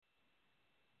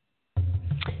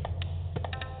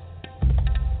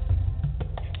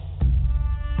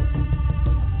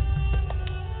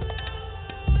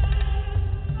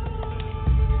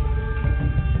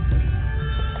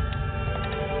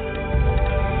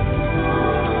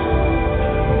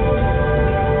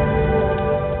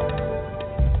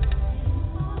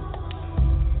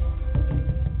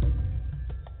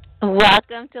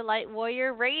Welcome to Light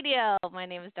Warrior Radio. My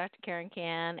name is Dr. Karen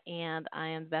Can, and I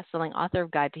am the best-selling author of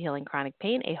Guide to Healing Chronic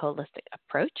Pain, a holistic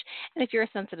approach. And if you're a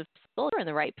sensitive soul, you're in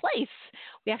the right place.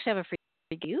 We actually have a free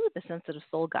you, the Sensitive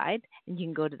Soul Guide, and you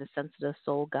can go to the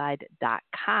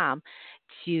sensitivesoulguide.com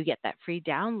to get that free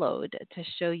download to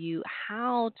show you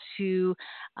how to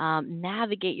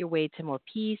navigate your way to more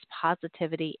peace,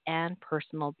 positivity, and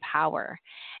personal power.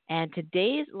 And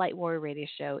today's Light Warrior Radio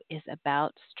show is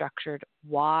about structured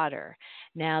water.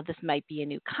 Now, this might be a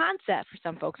new concept for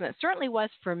some folks, and it certainly was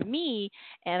for me,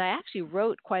 and I actually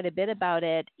wrote quite a bit about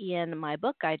it in my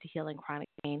book, Guide to Healing Chronic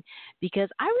Pain, because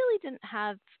I really didn't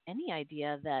have any idea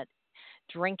that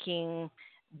drinking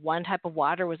one type of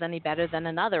water was any better than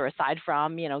another, aside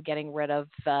from, getting rid of,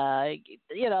 toxins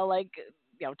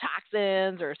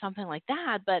or something like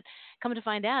that. But come to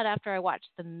find out, after I watched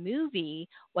the movie,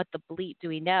 What the Bleep Do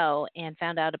We Know, and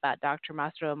found out about Dr.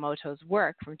 Masaru Emoto's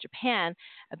work from Japan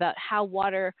about how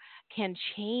water can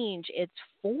change its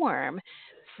form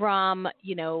from,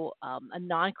 a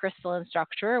non-crystalline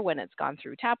structure when it's gone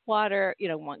through tap water,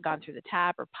 gone through the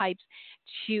tap or pipes,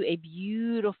 to a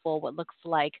beautiful, what looks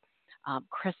like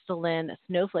crystalline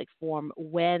snowflake form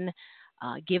when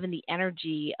given the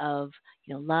energy of,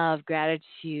 love,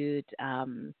 gratitude,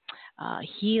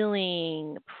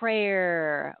 healing,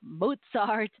 prayer,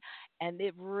 Mozart. And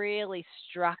it really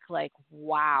struck like,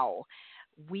 wow.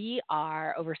 We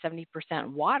are over 70%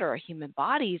 water, our human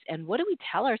bodies. And what do we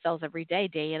tell ourselves every day,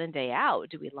 day in and day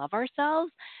out? Do we love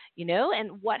ourselves?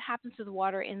 And what happens to the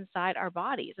water inside our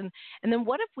bodies? And then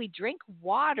what if we drink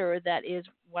water that is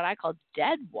what I call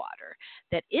dead water,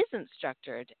 that isn't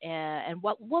structured? And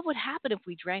what would happen if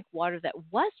we drank water that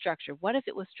was structured? What if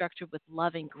it was structured with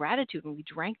love and gratitude and we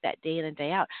drank that day in and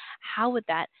day out? How would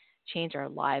that change our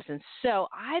lives? And so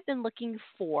I've been looking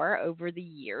for, over the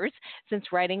years,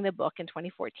 since writing the book in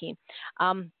 2014,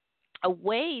 a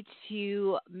way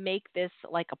to make this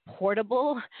like a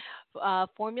portable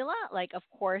formula. Like, of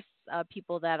course,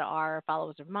 people that are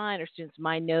followers of mine or students of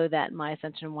mine know that my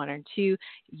Ascension 1 and 2,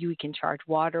 you can charge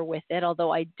water with it,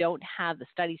 although I don't have the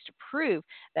studies to prove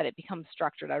that it becomes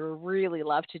structured. I would really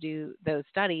love to do those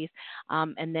studies.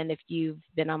 And then if you've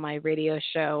been on my radio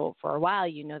show for a while,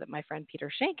 you know that my friend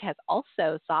Peter Schenck has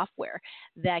also software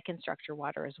that can structure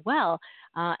water as well.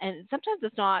 And sometimes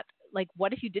it's not like,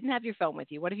 what if you didn't have your phone with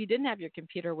you? What if you didn't have your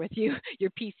computer with you, your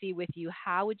PC with you?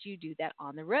 How would you do that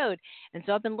on the road? And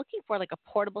so I've been looking for like a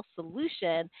portable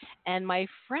solution. And my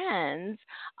friends,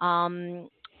 two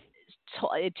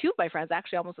of my friends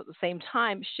actually almost at the same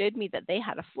time showed me that they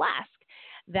had a flask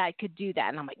that could do that.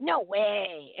 And I'm like, no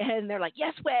way. And they're like,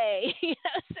 yes way.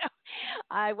 So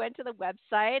I went to the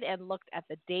website and looked at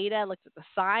the data, looked at the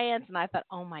science, and I thought,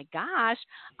 oh my gosh,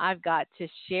 I've got to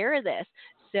share this.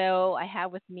 So I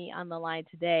have with me on the line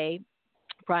today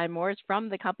Brian Moores from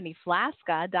the company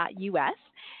Flaska.us.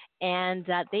 And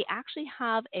they actually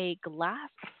have a glass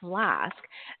flask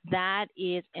that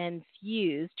is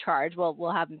infused, charged. Well,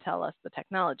 we'll have them tell us the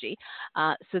technology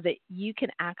so that you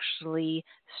can actually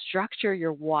structure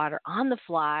your water on the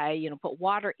fly, put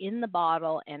water in the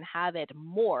bottle and have it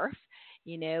morph,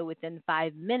 within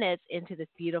 5 minutes into this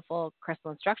beautiful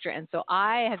crystalline structure. And so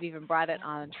I have even brought it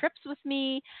on trips with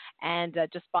me and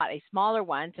just bought a smaller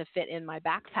one to fit in my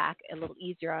backpack a little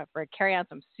easier for a carry-on.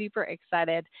 So I'm super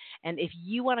excited. And if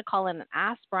you want to call in and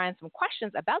ask Brian some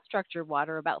questions about structured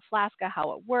water, about Flaska,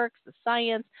 how it works, the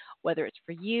science, whether it's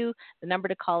for you, the number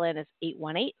to call in is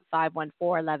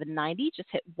 818-514-1190.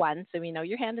 Just hit 1 so we know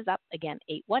your hand is up. Again,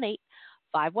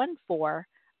 818-514-1190.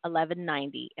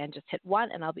 1190 and just hit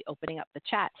 1 and I'll be opening up the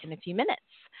chat in a few minutes.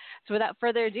 So without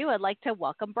further ado, I'd like to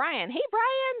welcome Brian. Hey,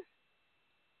 Brian.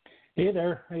 Hey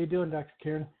there. How you doing, Dr.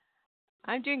 Karen?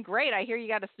 I'm doing great. I hear you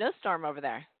got a snowstorm over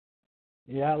there.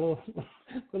 Yeah, a little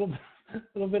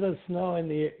bit of snow in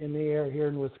the air here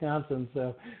in Wisconsin.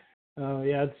 So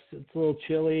it's a little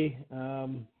chilly.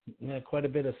 Quite a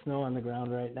bit of snow on the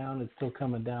ground right now, and it's still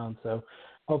coming down. So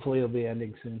hopefully it'll be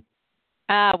ending soon.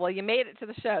 Well, you made it to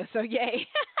the show, so yay.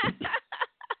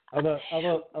 although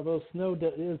snow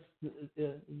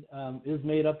is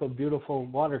made up of beautiful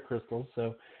water crystals,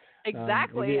 so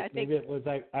exactly. Maybe it was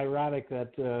ironic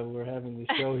that we're having the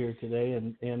show here today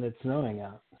and it's snowing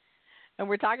out. And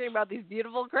we're talking about these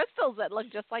beautiful crystals that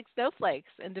look just like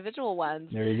snowflakes, individual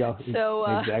ones. There you go. So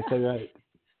exactly right.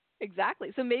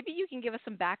 Exactly. So maybe you can give us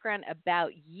some background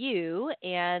about you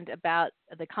and about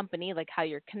the company, like how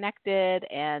you're connected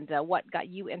and what got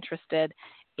you interested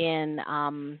in,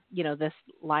 this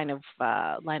line of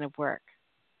work.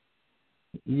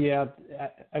 Yeah,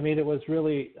 I mean, it was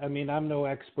really. I mean, I'm no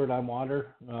expert on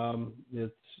water.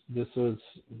 This was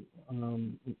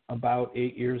about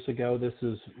 8 years ago. This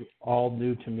is all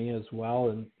new to me as well,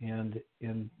 and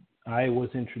I was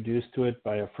introduced to it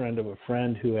by a friend of a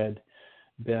friend who had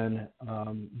been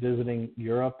visiting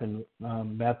Europe and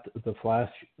met the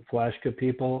Flaska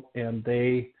people, and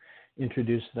they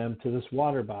introduced them to this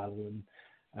water bottle. And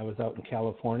I was out in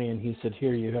California, and he said,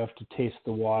 "Here, you have to taste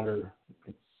the water.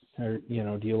 Or,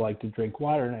 do you like to drink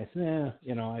water?" And I said,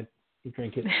 I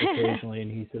drink it occasionally. And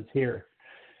he says, "Here,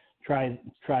 try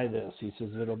this." He says,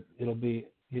 it'll be.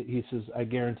 He says, "I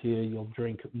guarantee you'll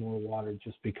drink more water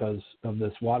just because of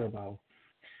this water bottle."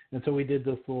 And so we did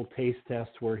this little taste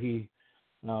test where he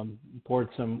poured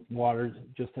some water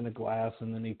just in a glass,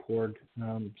 and then he poured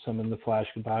some in the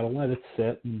Flaska bottle, let it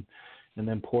sit, and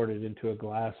then poured it into a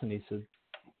glass. And he said,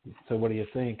 "So what do you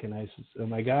think?" And I said, "Oh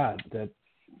my God, that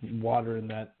water in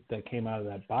that came out of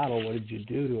that bottle, what did you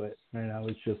do to it?" And I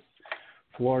was just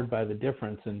floored by the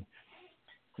difference. And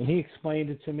he explained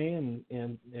it to me,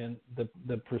 and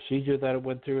the procedure that it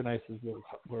went through. And I said, "Well,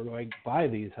 where do I buy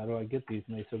these? How do I get these?"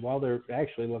 And they said, "Well, they're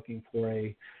actually looking for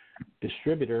a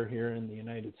distributor here in the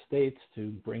United States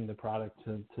to bring the product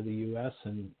to the U.S."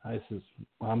 And I says,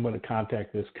 "Well, I'm going to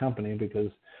contact this company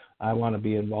because I want to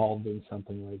be involved in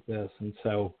something like this." And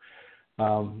so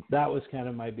that was kind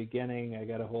of my beginning. I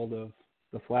got a hold of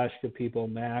the Flaska people,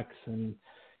 Max, and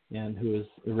who has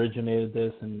originated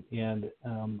this, and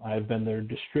I've been their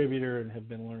distributor and have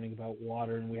been learning about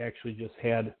water. And we actually just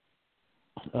had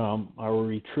our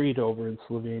retreat over in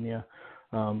Slovenia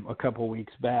a couple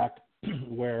weeks back,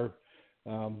 where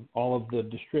all of the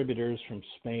distributors from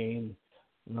Spain,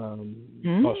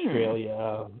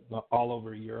 Australia, all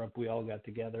over Europe, we all got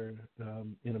together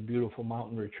in a beautiful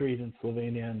mountain retreat in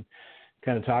Slovenia and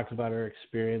kind of talked about our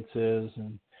experiences.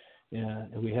 And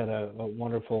we had a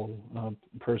wonderful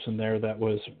person there that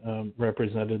was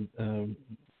represented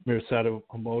Misato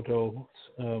Omoto's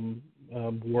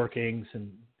workings,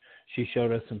 and she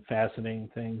showed us some fascinating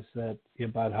things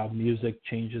about how music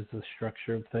changes the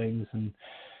structure of things, and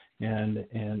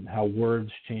how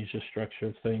words change the structure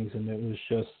of things. And it was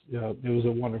just, it was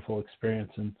a wonderful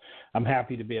experience. And I'm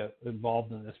happy to be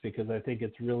involved in this because I think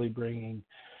it's really bringing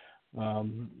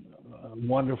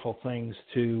wonderful things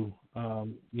to,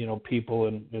 people,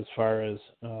 and as far as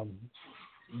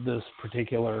this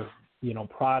particular,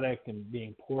 product, and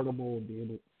being portable, and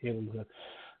being able to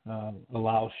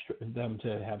allow them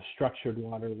to have structured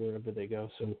water wherever they go.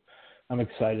 So I'm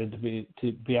excited to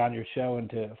be on your show and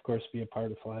to, of course, be a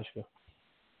part of Flaska.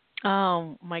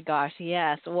 Oh my gosh,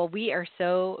 yes. Well, we are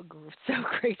so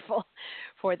grateful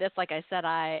for this. Like I said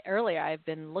earlier, I've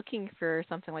been looking for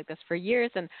something like this for years,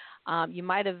 and you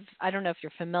might have. I don't know if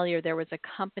you're familiar. There was a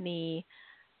company.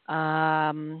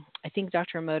 I think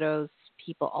Dr. Emoto's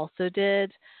people also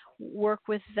did work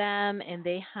with them, and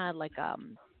they had like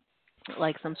some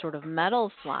sort of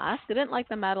metal flask. I didn't like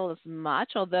the metal as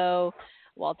much, although,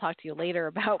 well, I'll talk to you later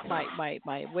about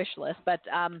my wish list. But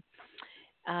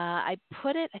I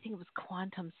put it, I think it was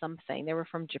Quantum something. They were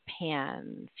from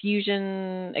Japan.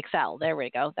 Fusion Excel. There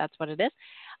we go. That's what it is.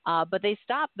 But they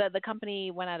stopped. The company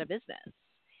went out of business.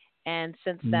 And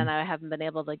since then, I haven't been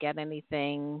able to get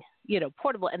anything,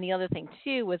 portable. And the other thing,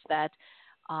 too, was that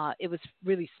it was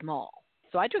really small.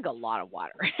 So I drink a lot of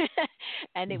water.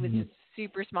 And it was just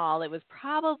super small. It was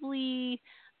probably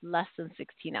less than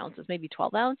 16 ounces, maybe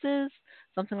 12 ounces,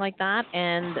 something like that.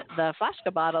 And the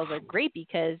Flaska bottles are great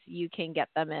because you can get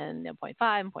them in 0.5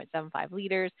 and 0.75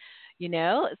 liters,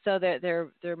 so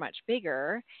they're much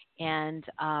bigger, and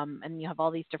you have all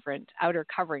these different outer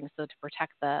coverings so to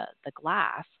protect the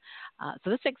glass. So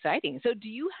that's exciting. So do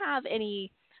you have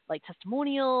any like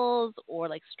testimonials or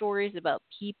like stories about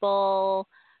people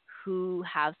who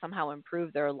have somehow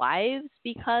improved their lives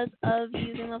because of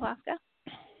using the Flaska?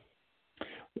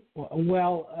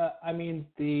 Well, I mean,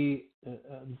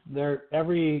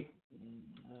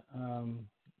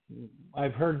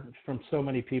 I've heard from so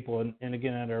many people, and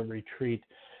again at our retreat.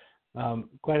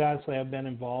 Quite honestly, I've been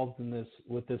involved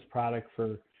with this product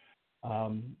for,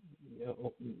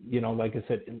 like I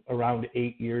said, around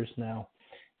 8 years now,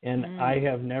 and I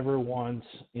have never once,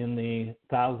 in the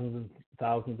thousands and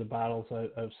thousands of bottles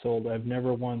I've sold, I've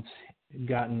never once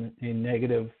gotten a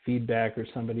negative feedback or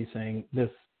somebody saying this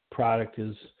product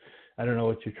is, I don't know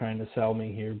what you're trying to sell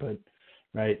me here, but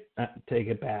take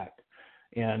it back.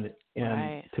 And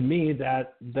right. To me,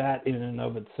 that in and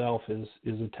of itself is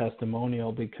a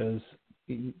testimonial, because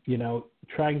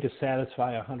trying to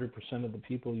satisfy 100% of the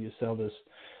people you sell this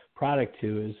product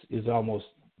to is almost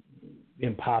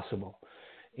impossible.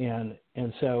 And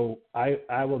so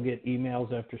I will get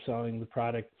emails after selling the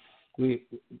product.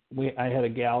 I had a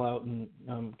gal out in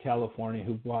California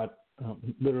who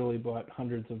literally bought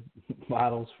hundreds of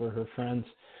bottles for her friends,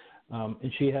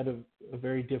 and she had a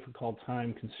very difficult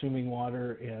time consuming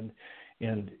water,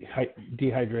 and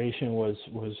dehydration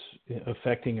was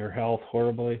affecting her health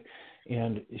horribly.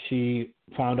 And she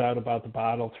found out about the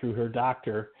bottle through her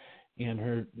doctor, and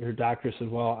her doctor said,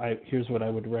 well, here's what I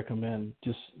would recommend.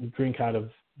 Just drink out of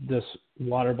this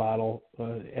water bottle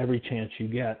every chance you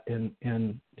get.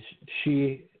 And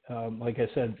she, like I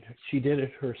said, she did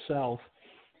it herself,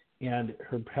 and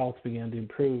her health began to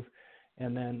improve.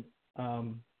 And then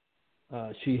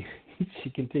she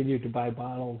continued to buy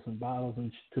bottles and bottles,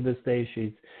 and to this day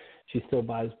she still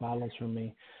buys bottles from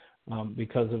me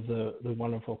because of the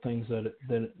wonderful things that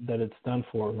it's done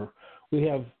for her. We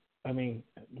have, I mean,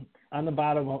 on the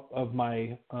bottom of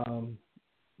my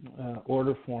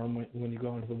order form when you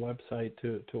go into the website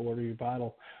to order your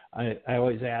bottle, I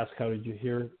always ask, how did you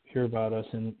hear about us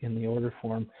in the order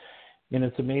form? And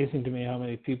it's amazing to me how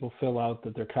many people fill out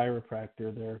that their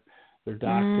chiropractor, their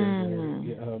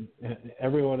doctor,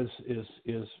 everyone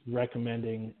is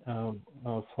recommending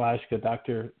Flaska.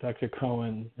 Dr.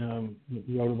 Cohen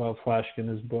wrote about Flaska in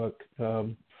his book.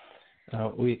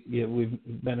 We've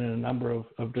been in a number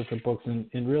of different books,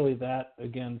 and really that,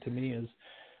 again, to me is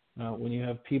when you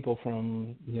have people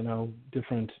from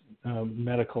different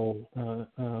medical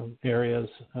areas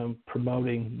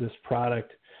promoting this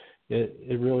product.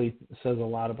 It really says a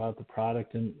lot about the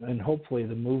product and hopefully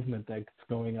the movement that's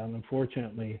going on.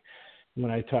 Unfortunately,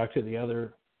 when I talk to the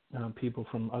other people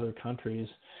from other countries,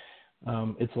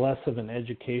 it's less of an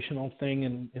educational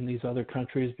thing in these other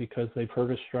countries because they've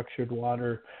heard of structured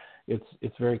water.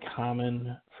 It's very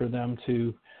common for them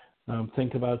to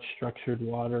think about structured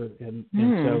water, and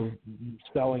so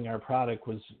selling our product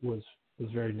was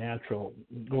very natural.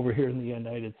 Over here in the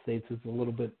United States, it's a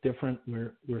little bit different.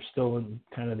 We're still in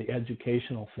kind of the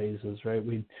educational phases, right?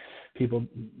 People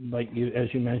like you,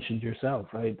 as you mentioned yourself,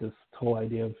 right? This whole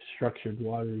idea of structured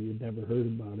water, you'd never heard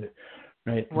about it,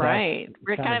 right? Right.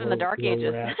 We're kind of in the dark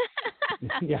ages.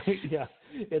 Yeah.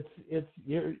 It's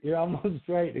you're almost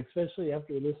right, especially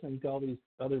after listening to all these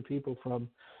other people from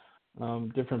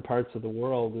different parts of the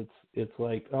world. It's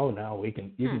like, oh, now you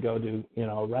can go to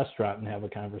a restaurant and have a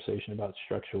conversation about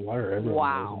structured water.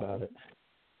 Everyone knows about it,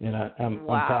 and I'm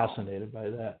fascinated by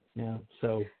that. Yeah.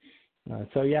 So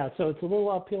it's a little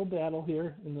uphill battle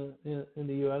here in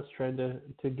the U.S. trying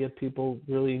to get people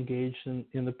really engaged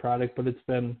in the product, but it's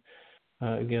been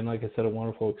again, like I said, a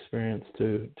wonderful experience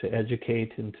to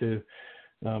educate and to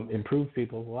improve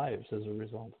people's lives as a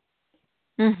result.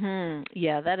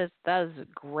 Yeah, that is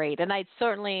great, and I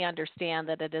certainly understand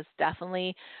that it is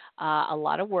definitely a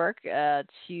lot of work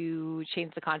to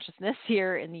change the consciousness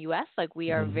here in the U.S. Like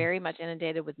we are very much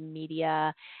inundated with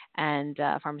media and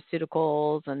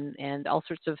pharmaceuticals and all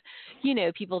sorts of,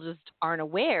 people just aren't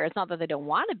aware. It's not that they don't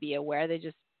want to be aware; they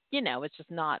just it's just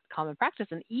not common practice.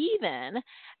 And even,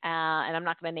 and I'm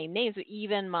not going to name names, but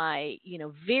even my,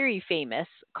 very famous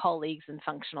colleagues in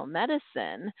functional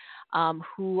medicine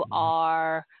who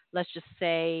are, let's just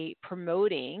say,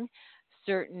 promoting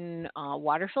certain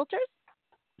water filters,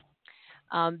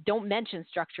 don't mention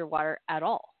structured water at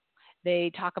all.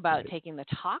 They talk about taking the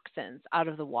toxins out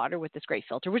of the water with this great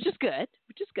filter, which is good.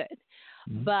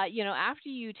 But, after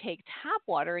you take tap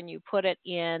water and you put it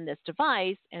in this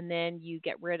device and then you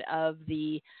get rid of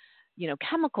the,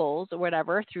 chemicals or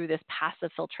whatever through this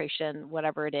passive filtration,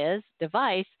 whatever it is,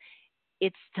 device,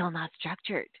 it's still not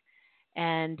structured.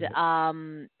 And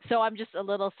so I'm just a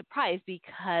little surprised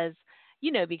because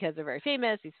they're very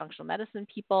famous, these functional medicine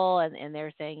people, and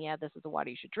they're saying, yeah, this is the water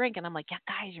you should drink. And I'm like, yeah,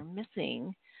 guys, you're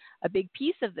missing a big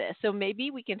piece of this. So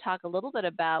maybe we can talk a little bit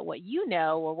about what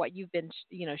or what you've been,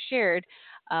 shared,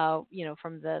 from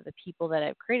the people that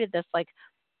have created this. Like,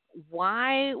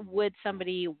 why would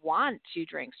somebody want to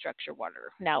drink structured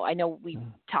water? Now, I know we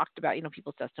talked about,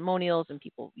 people's testimonials and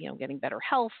people, getting better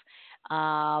health.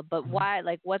 But why,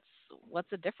 like, what's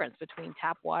the difference between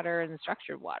tap water and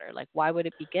structured water? Like, why would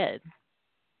it be good?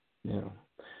 Yeah.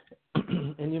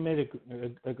 And you made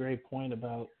a great point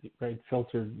about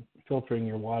filtering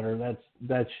your water.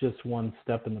 That's just one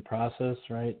step in the process,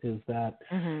 right? Is that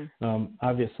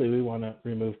obviously we want to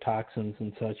remove toxins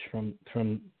and such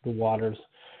from the waters,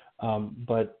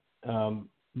 but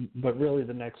really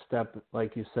the next step,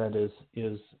 like you said,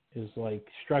 is like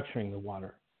structuring the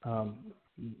water.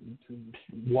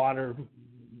 Water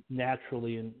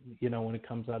naturally, and when it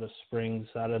comes out of springs,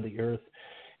 out of the earth,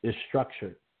 is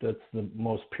structured. That's the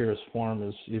most purest form,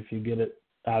 is if you get it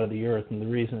out of the earth. And the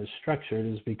reason it's structured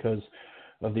is because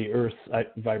the Earth's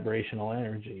vibrational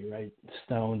energy, right?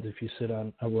 Stones, if you sit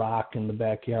on a rock in the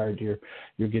backyard,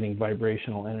 you're getting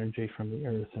vibrational energy from the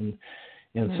Earth, and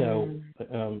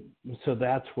so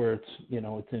that's where it's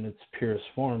it's in its purest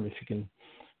form. If you can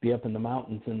be up in the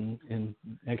mountains, and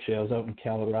actually I was out in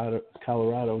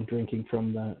Colorado drinking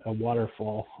from a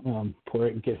waterfall,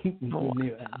 putting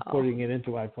it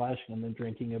into my flask and then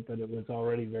drinking it, but it was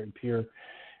already very pure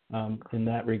in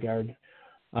that regard.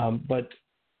 But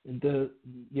the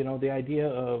idea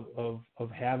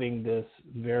of having this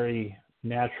very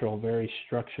natural, very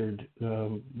structured,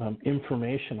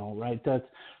 informational, right? That's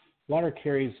water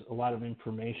carries a lot of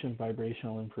information,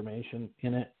 vibrational information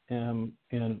in it, and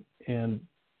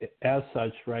as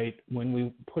such, right, when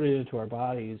we put it into our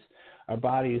bodies,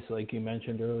 like you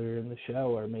mentioned earlier in the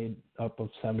show, are made up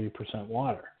of 70%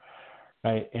 water,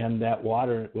 right? And that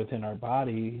water within our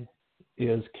body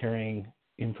is carrying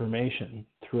information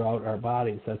throughout our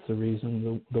bodies. That's the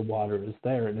reason the water is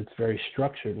there, and it's very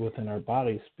structured within our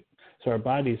bodies. So our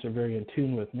bodies are very in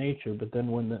tune with nature, but then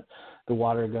when the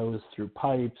water goes through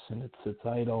pipes and it sits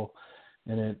idle,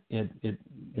 and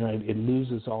it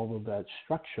loses all of that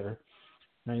structure.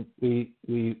 Right? We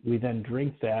then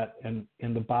drink that, and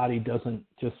the body doesn't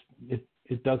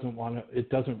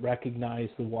recognize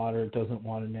the water. It doesn't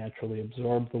want to naturally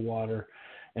absorb the water,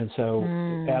 and so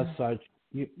as such,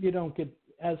 you don't get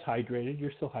as hydrated.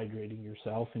 You're still hydrating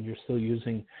yourself, and you're still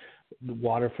using the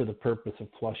water for the purpose of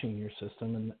flushing your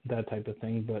system and that type of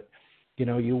thing. But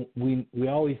we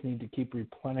always need to keep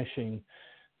replenishing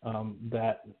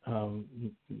that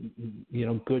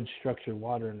good structured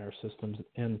water in our systems,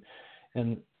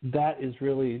 and that is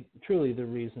really truly the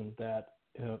reason that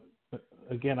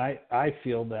again I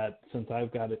feel that since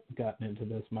I've gotten into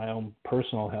this, my own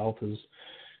personal health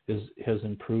has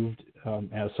improved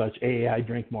as such. I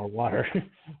drink more water,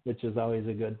 which is always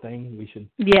a good thing. We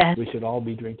should all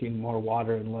be drinking more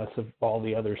water and less of all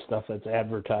the other stuff that's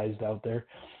advertised out there.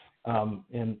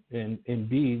 And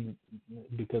B,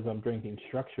 because I'm drinking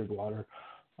structured water,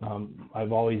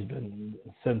 I've always been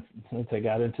since I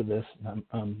got into this.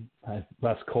 I'm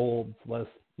less cold, less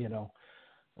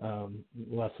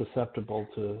less susceptible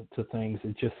to things.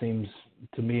 It just seems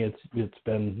to me it's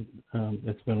been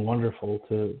wonderful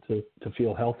to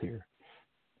feel healthier.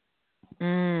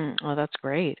 Oh, that's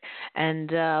great.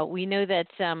 And we know that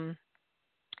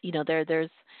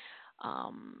there's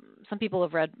some people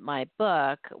have read my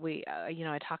book.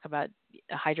 I talk about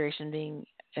hydration being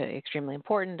extremely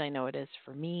important. I know it is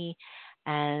for me.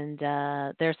 And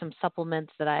there's some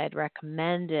supplements that I had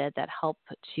recommended that help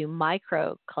to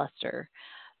microcluster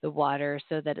the water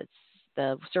so that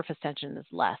the surface tension is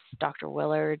less. Dr.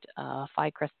 Willard,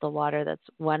 5-crystal water, that's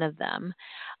one of them.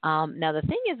 Now, the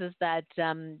thing is that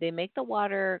they make the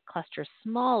water cluster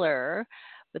smaller,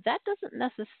 but that doesn't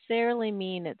necessarily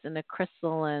mean it's in a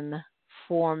crystalline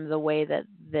form the way that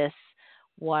this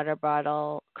water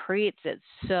bottle creates it.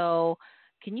 So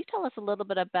can you tell us a little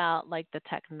bit about like the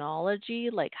technology,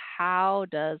 like how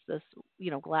does this,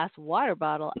 glass water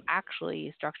bottle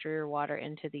actually structure your water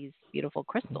into these beautiful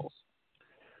crystals?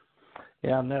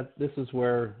 Yeah, and this is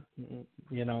where,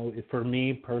 for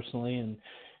me personally,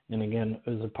 and again,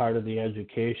 as a part of the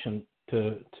education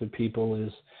to people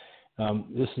is,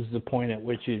 this is the point at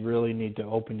which you really need to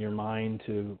open your mind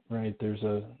to, right? There's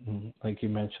like you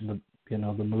mentioned, the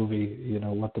movie,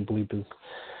 what the bleep is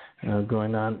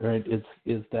going on, right?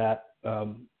 Is that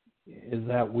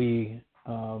we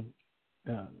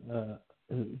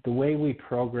the way we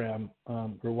program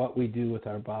or what we do with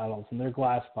our bottles, and they're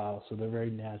glass bottles, so they're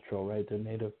very natural, right? They're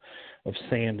made of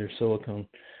sand or silicone,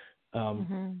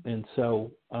 and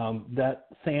so that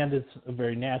sand is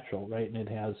very natural, right? And it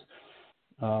has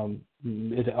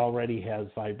it already has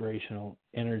vibrational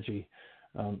energy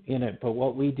in it. But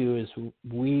what we do is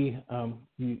we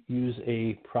use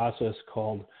a process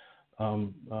called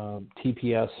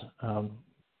TPS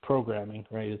programming,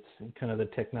 right? It's kind of the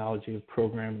technology of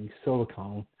programming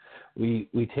silicone. We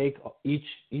take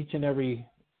each and every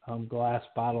glass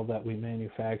bottle that we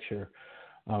manufacture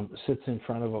sits in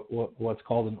front of what's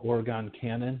called an orgone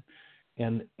cannon,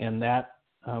 and that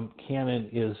cannon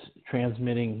is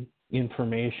transmitting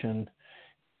information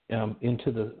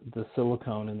into the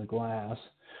silicone in the glass,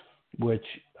 which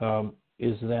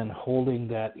is then holding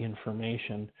that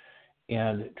information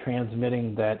and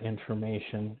transmitting that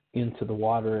information into the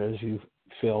water as you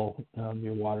fill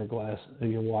your water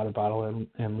bottle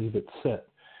and leave it sit.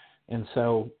 And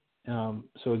so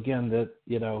again, that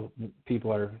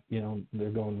people are they're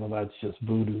going, well, that's just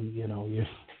voodoo,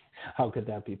 how could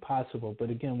that be possible?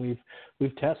 But again,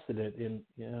 we've tested it in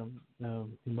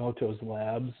Emoto's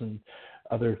labs, and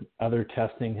other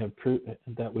testing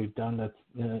that we've done that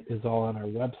is all on our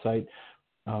website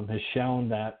has shown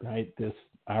that, right,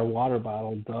 our water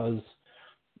bottle does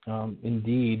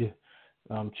indeed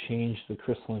change the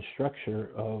crystalline structure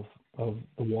of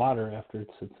the water after it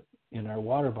sits in our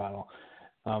water bottle.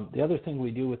 The other thing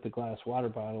we do with the glass water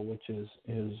bottle, which is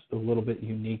a little bit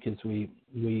unique, is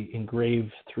we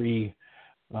engrave 3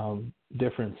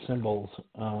 different symbols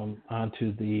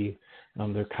onto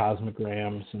their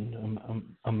cosmograms and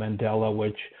a mandala,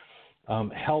 which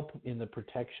help in the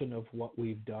protection of what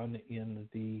we've done in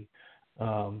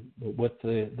with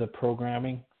the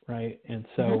programming, right? And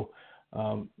so,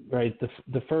 right,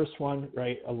 the first one,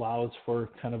 right, allows for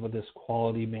kind of this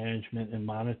quality management and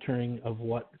monitoring of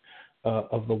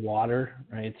of the water,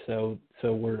 right? So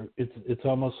it's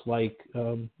almost like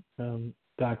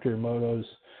Dr. Emoto's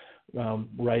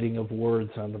writing of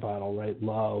words on the bottle, right?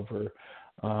 Love or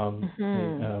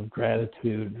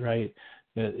gratitude, right?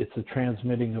 It's a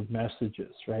transmitting of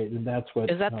messages, right? And that's what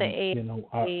is that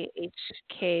the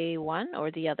HK1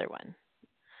 or the other one?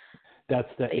 That's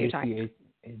the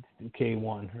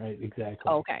ACK1, right? Exactly.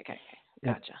 Oh, okay.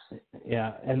 Gotcha.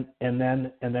 Yeah, and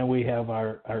then we have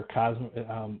our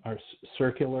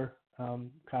circular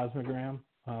cosmogram,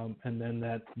 and then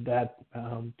that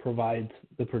provides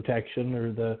the protection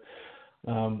or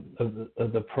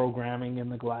the programming in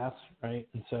the glass, right?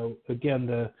 And so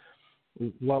again,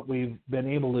 what we've been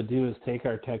able to do is take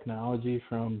our technology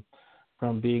from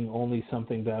being only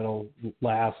something that'll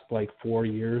last like 4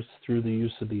 years through the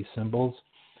use of these symbols,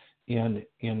 and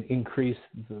increase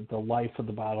the life of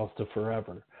the bottles to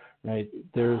forever, right?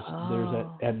 There's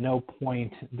at no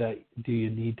point that do you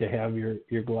need to have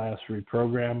your glass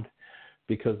reprogrammed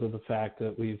because of the fact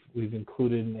that we've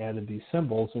included and added these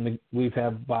symbols, and we've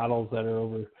had bottles that are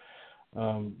over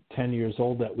 10 years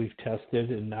old that we've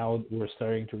tested, and now we're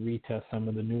starting to retest some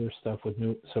of the newer stuff with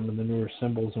some of the newer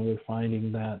symbols, and we're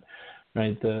finding that,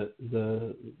 right,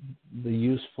 the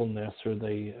usefulness or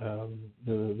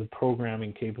the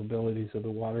programming capabilities of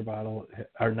the water bottle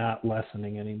are not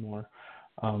lessening anymore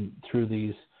through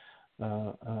these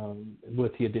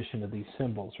with the addition of these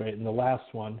symbols, right? And the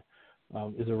last one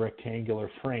is a rectangular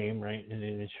frame, right, and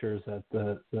it ensures that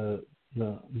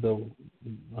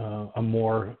a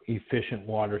more efficient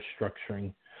water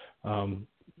structuring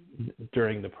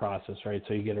during the process, right?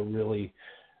 So you get a really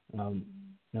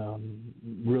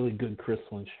really good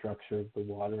crystalline structure of the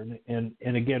water, and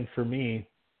again, for me,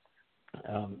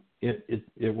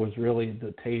 it was really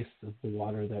the taste of the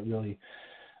water that really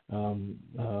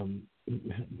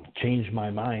changed my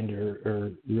mind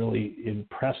or really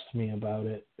impressed me about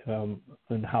it,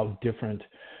 and how different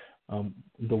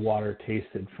the water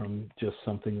tasted from just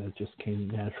something that just came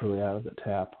naturally out of the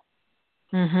tap.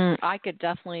 I could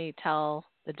definitely tell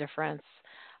the difference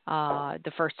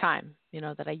the first time,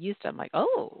 that I used it. I'm like,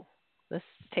 oh, this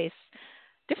tastes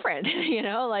different.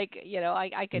 I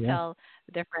could tell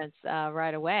the difference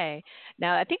right away.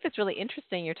 Now, I think that's really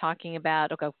interesting. You're talking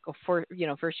about, okay,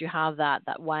 first you have that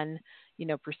one,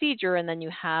 procedure, and then you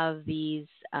have these,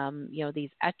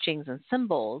 these etchings and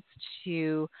symbols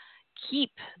to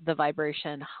keep the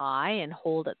vibration high and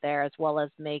hold it there, as well as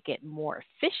make it more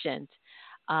efficient.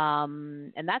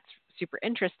 And that's super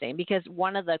interesting, because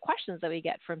one of the questions that we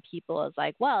get from people is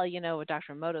like, well, with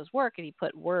Dr. Emoto's work, and he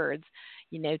put words,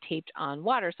 taped on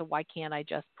water, so why can't I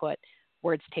just put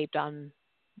words taped on,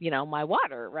 my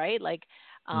water, right? Like,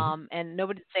 and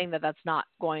nobody's saying that that's not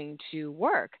going to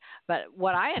work. But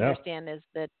what I understand is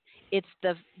that it's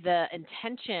the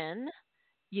intention,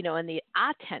 and the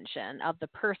attention of the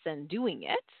person doing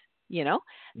it,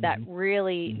 that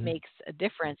really makes a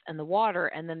difference in the water.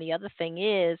 And then the other thing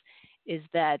is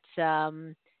that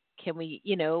can we,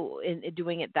 in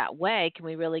doing it that way, can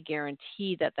we really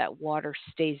guarantee that water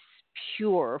stays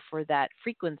pure for that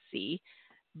frequency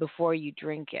before you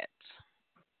drink it?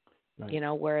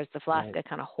 Right. Whereas the Flaska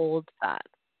kind of holds that.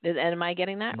 Am I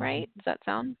getting that right? Does that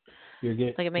sound like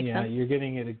it makes sense? You're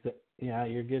getting it.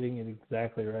 You're getting it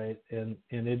exactly right, and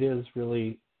it is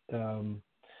really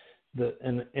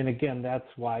and again, that's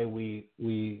why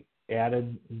we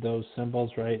added those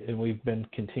symbols, right? And we've been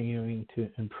continuing to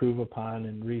improve upon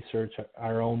and research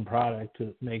our own product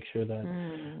to make sure that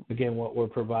again, what we're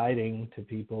providing to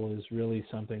people is really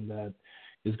something that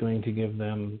is going to give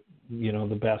them,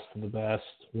 the best of the best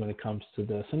when it comes to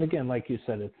this. And again, like you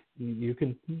said, you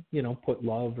can, put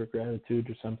love or gratitude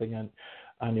or something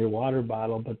on your water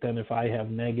bottle, but then if I have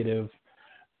negative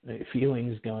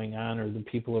feelings going on, or the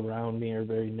people around me are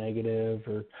very negative,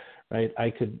 or right, I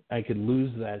could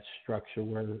lose that structure,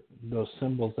 where those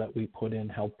symbols that we put in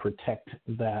help protect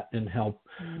that and help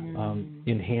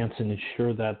enhance and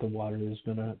ensure that the water is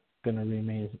going to going to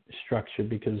remain structured,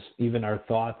 because even our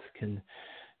thoughts can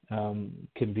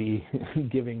be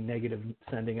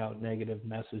sending out negative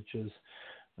messages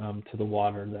to the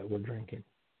water that we're drinking.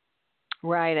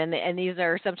 Right, and these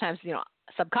are sometimes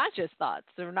subconscious thoughts.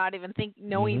 So we're not even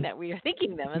knowing that we are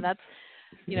thinking them, and that's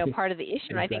part of the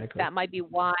issue. And Exactly. I think that might be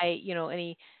why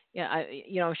I'm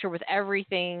sure with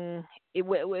everything,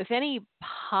 with any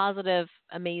positive,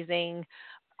 amazing,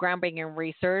 groundbreaking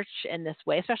research in this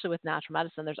way, especially with natural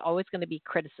medicine, there's always going to be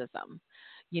criticism,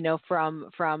 from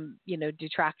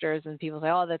detractors, and people say,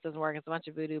 oh, that doesn't work, it's a bunch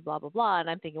of voodoo, blah blah blah. And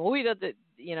I'm thinking, well, we did they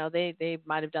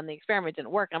might have done the experiment, it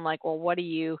didn't work. I'm like, well, are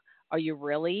you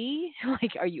really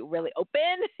are you really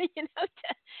open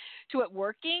to it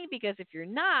working? Because if you're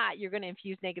not, you're going to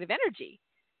infuse negative energy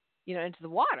into the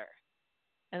water,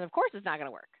 and of course it's not going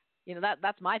to work.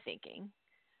 That's my thinking.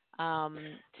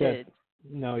 Yes.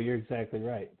 No, you're exactly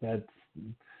right.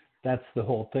 That's the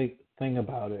whole thing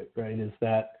about it, right? Is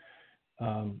that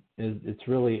it's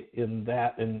really in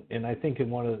that, and I think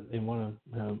in one of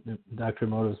Dr.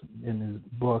 Emoto's in his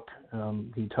book,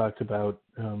 he talked about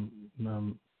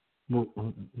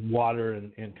water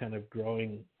and kind of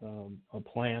growing a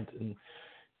plant and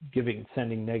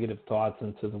sending negative thoughts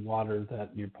into the water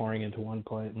that you're pouring into one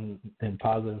plant, and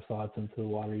positive thoughts into the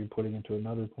water you're putting into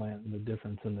another plant, and the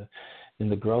difference in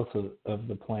the growth of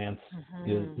the plants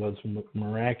was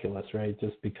miraculous, right?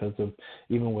 Just because of,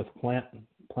 even with plant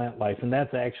life. And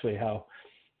that's actually how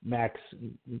Max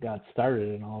got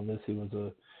started in all this. He was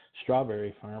a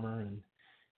strawberry farmer, and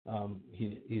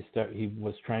he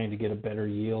was trying to get a better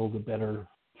yield, a better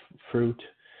fruit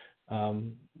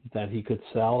that he could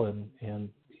sell, and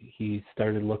he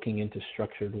started looking into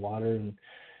structured water,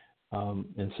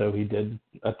 and so he did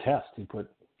a test. He put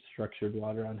structured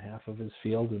water on half of his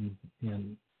field and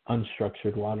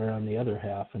unstructured water on the other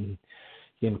half, and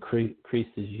he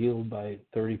increased his yield by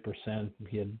 30%.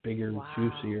 He had bigger,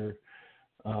 juicier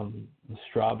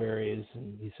strawberries,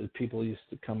 and he said people used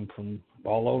to come from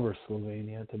all over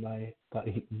Slovenia to buy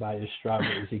his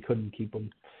strawberries. He couldn't keep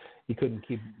them. He couldn't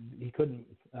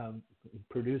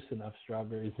produce enough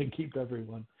strawberries to keep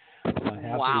everyone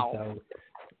happy. Wow. So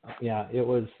yeah, it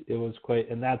was quite,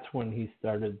 and that's when he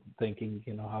started thinking,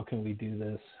 how can we do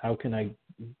this? How can I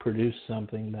produce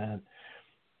something that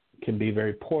can be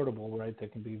very portable, right?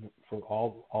 That can be for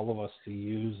all of us to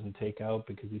use and take out,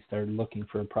 because he started looking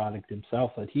for a product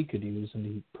himself that he could use, and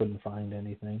he couldn't find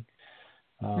anything.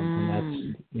 And that's,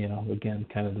 again,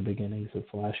 kind of the beginnings of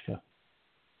Flaska.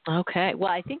 Okay.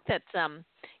 Well, I think that,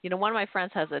 one of my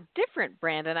friends has a different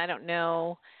brand, and I don't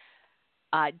know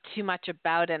too much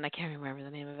about it, and I can't remember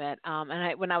the name of it.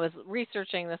 And when I was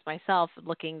researching this myself,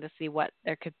 looking to see what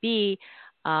there could be,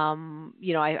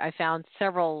 I found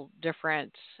several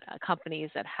different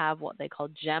companies that have what they call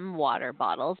gem water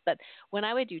bottles. But when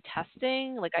I would do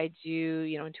testing, like I do,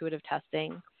 intuitive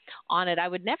testing on it, I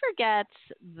would never get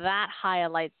that high a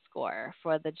light score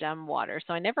for the gem water.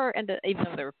 So I never ended, even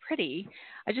though they were pretty,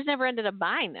 I just never ended up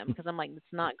buying them, because I'm like, it's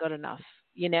not good enough,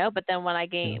 But then when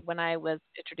I was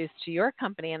introduced to your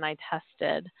company and I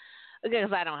tested,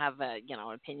 because I don't have an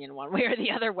opinion one way or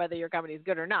the other whether your company is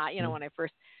good or not, when I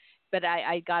first. But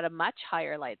I got a much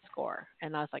higher light score,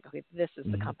 and I was like, okay, this is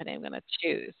the company I'm going to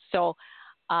choose. So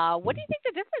what do you think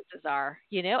the differences are,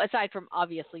 aside from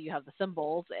obviously you have the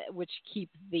symbols, which keep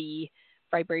the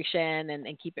vibration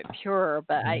and keep it pure,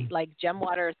 but I like gem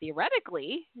water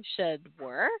theoretically should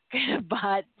work,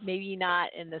 but maybe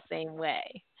not in the same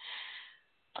way.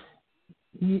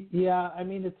 Yeah, I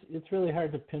mean, it's really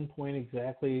hard to pinpoint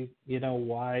exactly,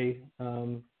 why,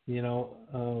 gem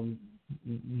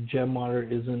water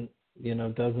doesn't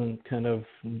kind of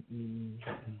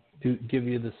give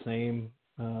you the same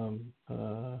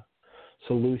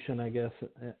solution, I guess,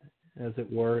 as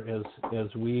it were,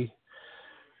 as we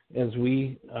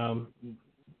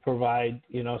provide.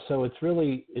 So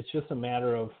it's just a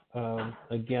matter of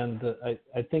again,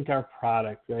 I think our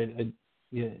product, right?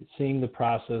 Seeing the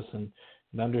process and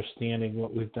understanding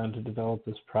what we've done to develop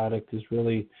this product is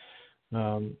really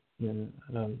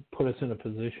put us in a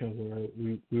position where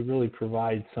we really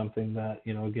provide something that,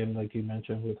 again, like you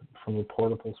mentioned, from a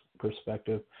portable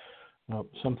perspective,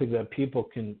 something that people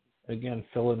can, again,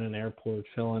 fill in an airport,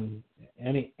 fill in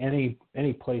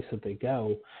any place that they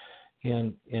go,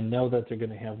 and know that they're going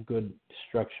to have good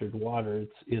structured water.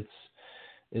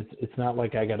 It's not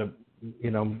like I got to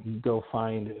go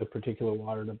find a particular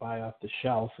water to buy off the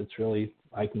shelf. It's really,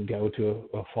 I can go to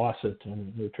a faucet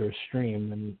or to a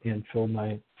stream and fill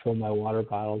my water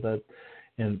bottle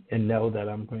and know that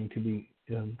I'm going to be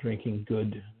drinking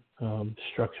good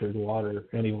structured water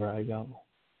anywhere I go.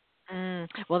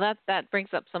 Well, that brings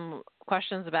up some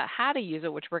questions about how to use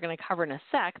it, which we're going to cover in a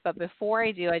sec. But before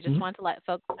I do, I just Mhm. want to let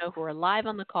folks know who are live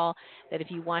on the call that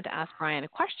if you want to ask Brian a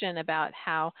question about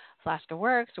how Flaska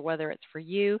works, or whether it's for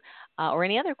you, or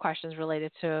any other questions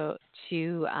related to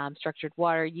structured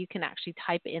water, you can actually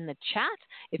type in the chat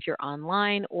if you're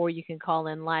online, or you can call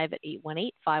in live at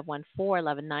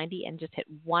 818-514-1190 and just hit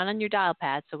 1 on your dial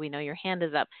pad so we know your hand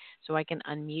is up so I can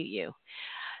unmute you.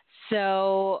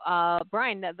 So,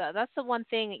 Brian, that's the one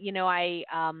thing,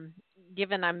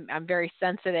 given I'm very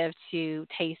sensitive to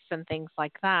tastes and things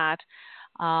like that.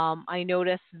 I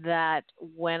noticed that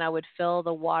when I would fill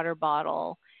the water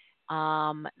bottle,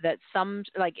 that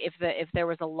like if there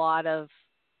was a lot of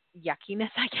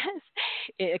yuckiness, I guess,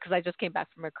 because I just came back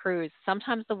from a cruise.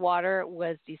 Sometimes the water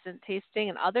was decent tasting,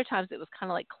 and other times it was kind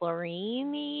of like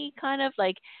chlorine kind of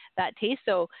like that taste.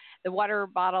 So the water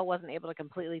bottle wasn't able to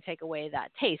completely take away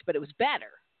that taste, but it was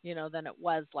better, than it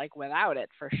was like without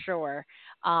it for sure.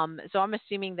 So I'm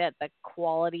assuming that the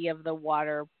quality of the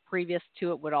water previous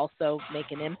to it would also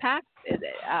make an impact,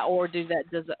 or does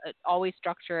it always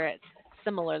structure it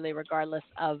similarly regardless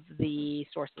of the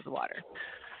source of the water?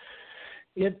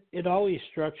 It always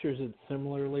structures it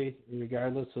similarly,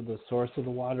 regardless of the source of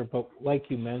the water. But like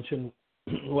you mentioned,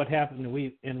 what happened?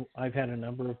 I've had a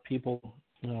number of people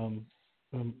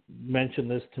mention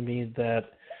this to me,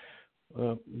 that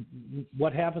uh,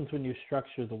 what happens when you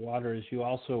structure the water is you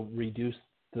also reduce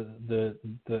the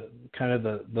kind of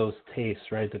those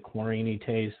tastes, right? The chlorine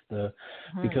taste,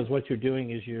 because what you're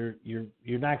doing is you're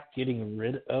not getting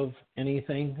rid of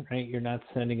anything, right? You're not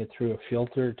sending it through a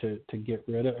filter to get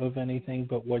rid of anything,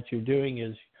 but what you're doing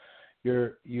is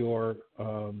you're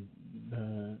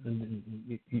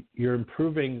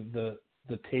improving the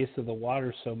taste of the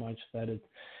water so much that it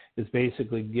is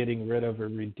basically getting rid of or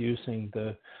reducing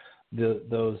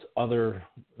those other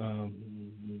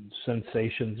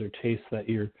sensations or tastes that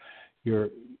you're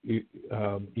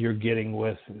getting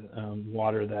with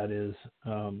water that is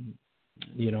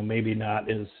maybe not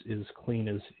as clean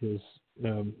as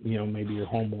maybe your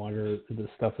home water, the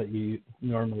stuff that you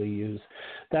normally use.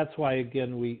 That's why,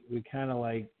 again, we kind of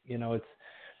like, it's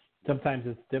sometimes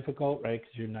it's difficult, right?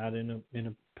 Because you're not in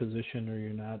a position, or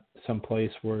you're not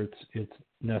someplace where it's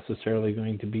necessarily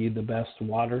going to be the best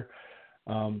water.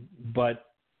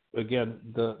 But again,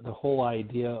 the whole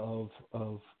idea of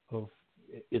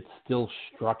it's still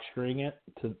structuring it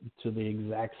to the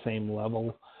exact same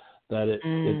level that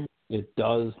it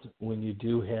does when you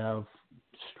do have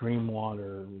stream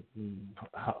water,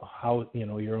 how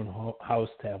your own house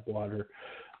tap water,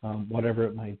 whatever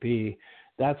it might be.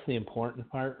 That's the important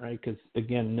part, right? Because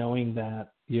again, knowing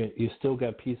that you still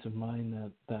got peace of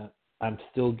mind that I'm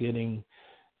still getting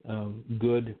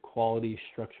good quality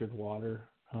structured water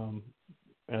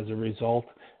as a result.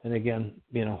 And again,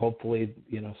 hopefully,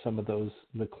 some of the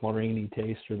chlorine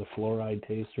taste or the fluoride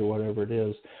taste or whatever it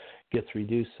is gets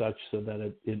reduced such so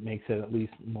that it makes it at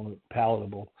least more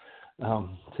palatable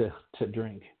to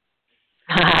drink.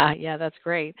 Yeah, that's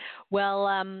great. Well,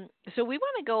 so we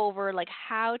want to go over like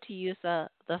how to use the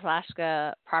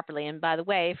Flaska properly. And by the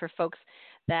way, for folks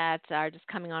that are just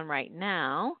coming on right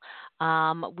now,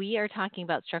 we are talking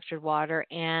about structured water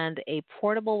and a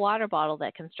portable water bottle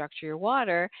that can structure your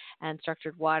water. And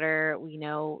structured water, we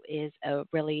know, is a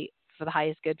really for the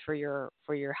highest good for your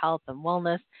health and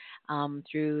wellness,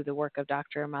 through the work of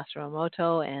Dr. Masaru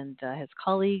Emoto and his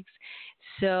colleagues.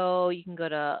 So you can go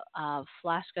to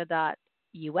flaska.us,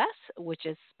 which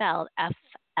is spelled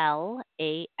Flaska,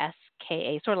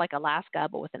 sort of like Alaska,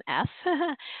 but with an F,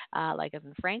 like as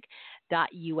in Frank,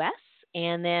 .us.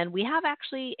 And then we have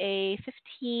actually a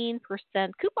 15%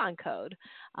 coupon code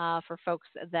for folks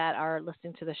that are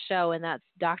listening to the show, and that's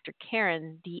Dr.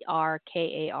 Karen,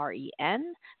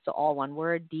 Drkaren. So all one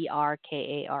word,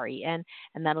 Drkaren,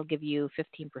 and that'll give you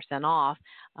 15% off.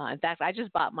 In fact, I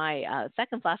just bought my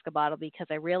second Flaska bottle because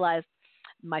I realized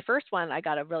my first one, I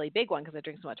got a really big one because I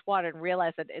drink so much water, and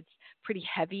realized that it's pretty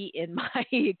heavy in my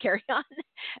carry-on,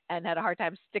 and had a hard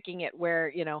time sticking it where,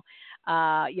 in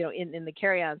the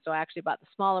carry-on. So I actually bought the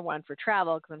smaller one for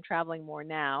travel because I'm traveling more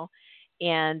now.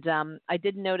 And I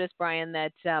did notice, Brian,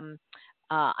 that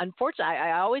unfortunately,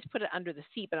 I always put it under the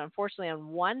seat, but unfortunately on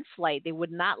one flight, they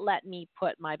would not let me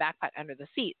put my backpack under the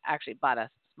seat. I actually bought a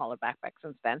smaller backpack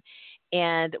since then.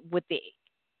 And with the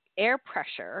air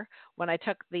pressure, when I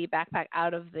took the backpack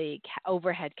out of the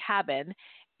overhead cabin,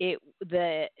 the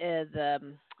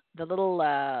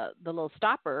little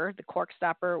stopper, the cork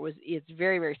stopper, is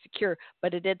very, very secure,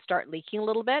 but it did start leaking a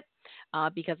little bit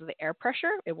because of the air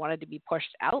pressure. It wanted to be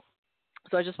pushed out.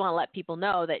 So I just want to let people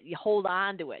know that you hold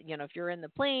on to it. If you're in the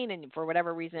plane and for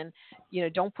whatever reason,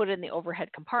 don't put it in the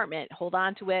overhead compartment. Hold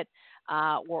on to it,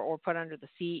 or put it under the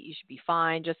seat. You should be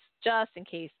fine, just in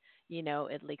case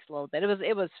it leaks a little bit.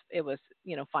 It was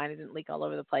fine. It didn't leak all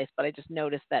over the place, but I just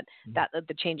noticed that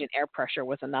the change in air pressure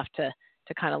was enough to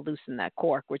kind of loosen that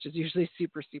cork, which is usually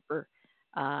super super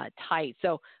tight.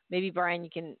 So maybe Brian, you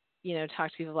can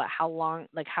talk to people about how long,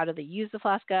 like how do they use the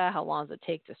Flaska? How long does it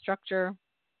take to structure?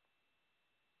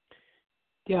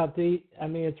 Yeah,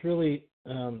 it's really,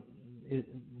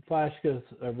 Flaskas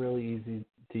are really easy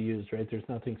to use, right? There's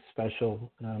nothing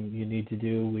special you need to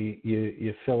do.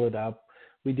 You fill it up.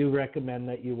 We do recommend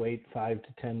that you wait 5 to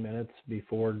 10 minutes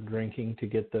before drinking to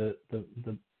get the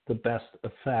best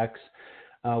effects.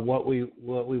 What we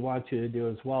want you to do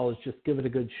as well is just give it a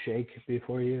good shake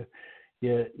before you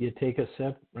take a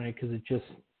sip, right? Because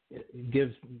it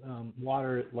gives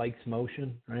water, it likes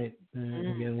motion, right?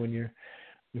 Again,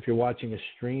 if you're watching a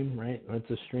stream, right? It's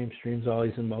a stream. Stream's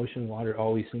always in motion. Water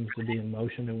always seems to be in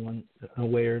motion in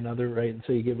one way or another, right? And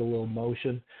so you give it a little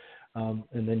motion, and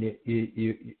then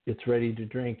it's ready to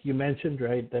drink. You mentioned,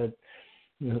 right, that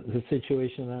the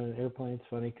situation on an airplane is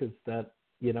funny because that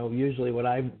usually what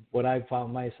I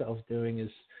found myself doing is,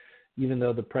 even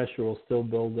though the pressure will still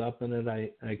build up in it,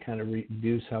 I kind of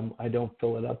reduce how I don't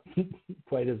fill it up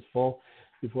quite as full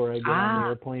before I get on the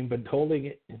airplane. But holding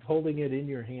it in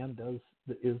your hand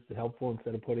is helpful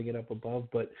instead of putting it up above.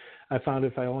 But I found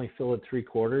if I only fill it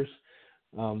 3/4,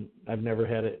 I've never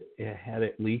had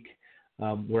it leak.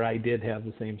 Where I did have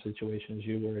the same situation as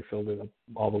you, where I filled it up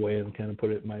all the way and kind of put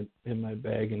it in my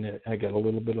bag, and I got a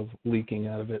little bit of leaking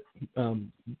out of it,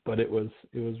 but it was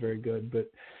very good.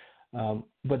 But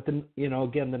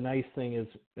again, the nice thing is,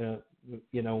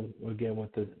 again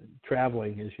with the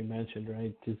traveling, as you mentioned,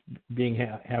 right, just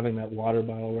having that water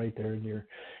bottle right there, and you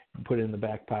put it in the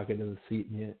back pocket of the seat,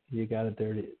 and you got it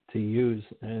there to use.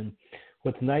 And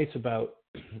what's nice about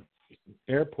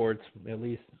airports, at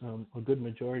least a good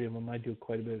majority of them, I do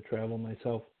quite a bit of travel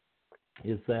myself,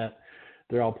 is that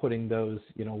they're all putting those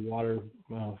water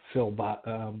fill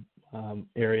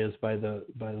areas by the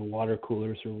water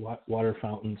coolers or water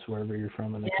fountains wherever you're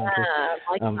from in the country.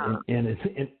 Like and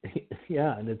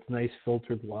it's nice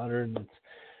filtered water, and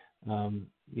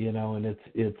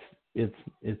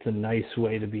it's a nice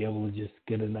way to be able to just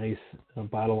get a nice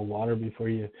bottle of water before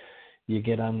you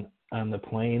get on the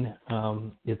plane.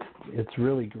 It's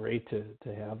really great to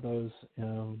have those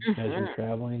as you're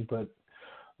traveling, but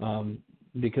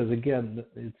because again,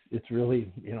 it's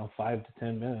really 5 to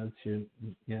 10 minutes,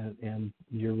 and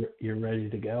you're ready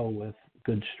to go with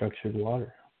good structured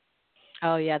water.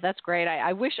 Oh yeah, that's great.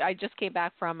 I wish I just came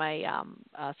back from a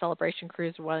celebration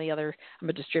cruise. I'm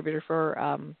a distributor for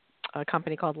a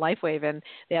company called LifeWave, and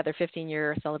they had their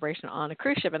 15-year celebration on a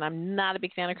cruise ship. And I'm not a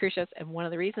big fan of cruise ships, and one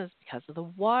of the reasons is because of the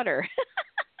water.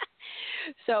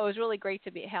 So it was really great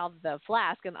to have the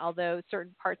flask. And although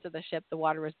certain parts of the ship the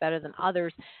water was better than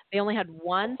others, they only had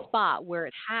one spot where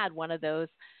it had one of those,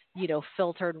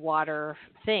 filtered water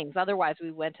things. Otherwise, we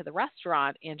went to the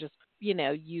restaurant and just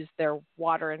used their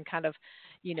water and kind of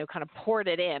poured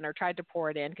it in, or tried to pour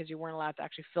it in, because you weren't allowed to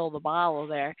actually fill the bottle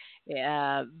there.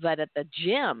 But at the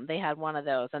gym, they had one of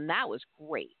those, and that was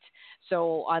great.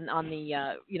 So on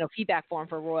the feedback form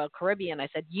for Royal Caribbean, I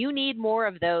said, you need more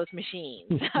of those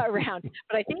machines around.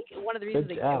 But I think one of the reasons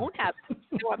they don't have it is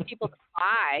they want people to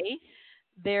buy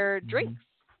their drinks,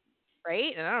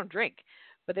 right? And I don't drink,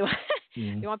 but they want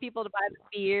they want people to buy the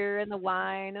beer and the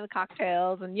wine and the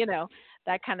cocktails and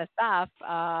that kind of stuff.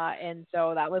 And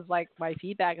so that was like my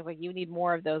feedback is like, you need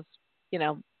more of those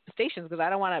stations, because I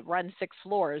don't want to run 6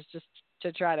 floors just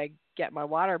to try to get my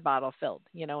water bottle filled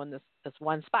in this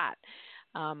one spot.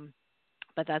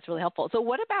 But that's really helpful. So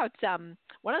what about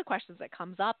one of the questions that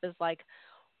comes up is like,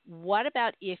 what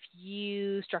about if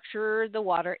you structure the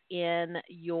water in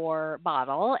your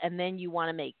bottle and then you want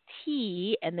to make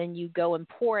tea and then you go and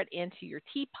pour it into your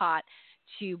teapot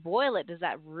to boil it? Does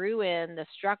that ruin the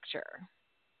structure?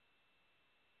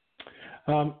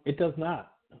 It does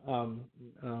not.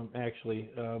 Actually,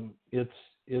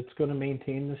 it's going to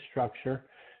maintain the structure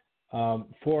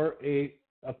for a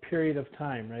period of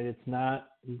time, right? It's not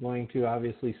going to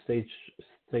obviously stay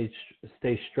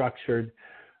structured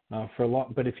for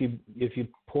long. But if you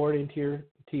pour it into your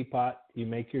teapot, you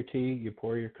make your tea, you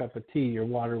pour your cup of tea, your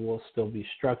water will still be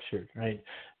structured, right?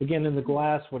 Again, in the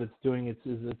glass, what it's doing is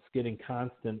it's getting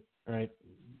constant, right,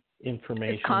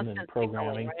 information and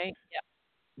programming. Right?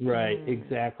 Yeah. Right,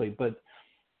 exactly.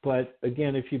 But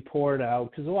again, if you pour it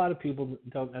out, because a lot of people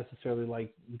don't necessarily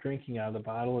like drinking out of the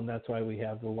bottle, and that's why we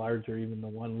have the larger, even the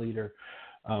 1 liter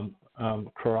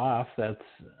carafe, that's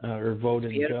or Voden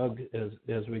Beautiful. jug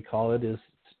as we call it, is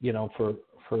for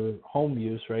home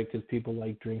use, right? Because people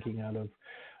like drinking out of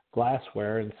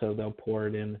glassware, and so they'll pour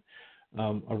it in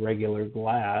a regular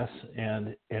glass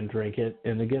and drink it.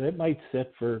 And again, it might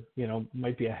sit for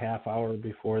might be a half hour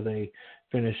before they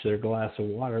finish their glass of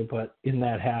water, but in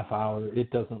that half hour, it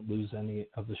doesn't lose any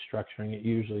of the structuring. It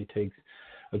usually takes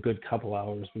a good couple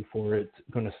hours before it's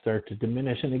going to start to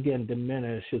diminish. And again,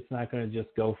 diminish, it's not going to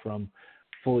just go from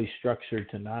fully structured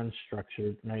to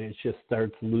non-structured, right? It just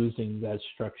starts losing that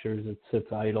structure as it sits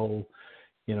idle.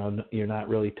 You're not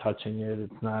really touching it.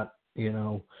 It's not,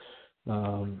 you're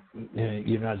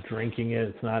not drinking it.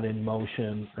 It's not in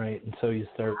motion, right? And so you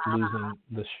start losing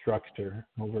the structure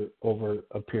over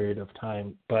a period of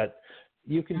time. But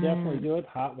you can definitely do it.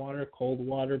 Hot water, cold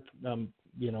water.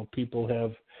 People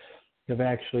have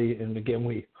actually, and again,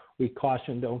 we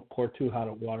caution, don't pour too hot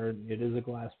of water. It is a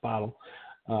glass bottle,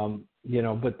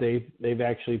 but they've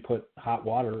actually put hot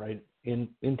water right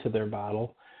into their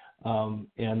bottle,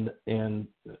 and then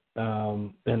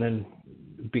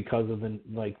because of the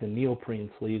neoprene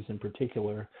sleeves in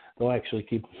particular, they'll actually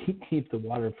keep the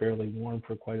water fairly warm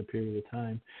for quite a period of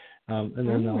time, and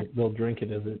then they'll drink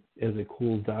it as it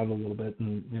cools down a little bit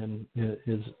and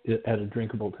is at a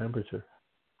drinkable temperature.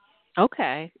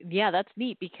 Okay. Yeah, that's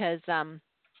neat because,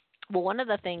 one of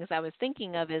the things I was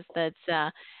thinking of is that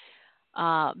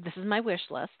this is my wish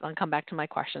list. I'll come back to my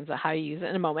questions on how you use it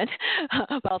in a moment,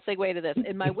 but I'll segue to this.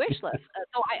 In my wish list,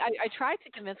 so I tried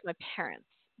to convince my parents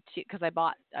to, because I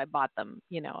bought them,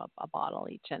 a bottle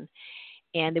each, and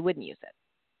they wouldn't use it.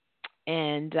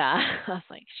 And I was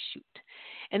like, shoot.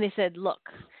 And they said, look,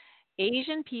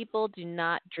 Asian people do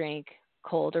not drink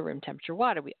cold or room temperature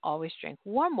water. We always drink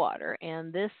warm water.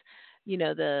 And this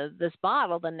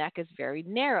bottle, the neck is very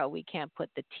narrow. We can't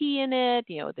put the tea in it,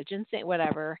 the ginseng,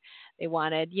 whatever they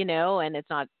wanted, and it's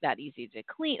not that easy to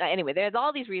clean. Anyway, there's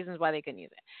all these reasons why they couldn't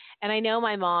use it. And I know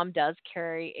my mom does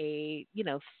carry a,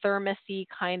 thermosy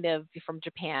kind of from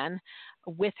Japan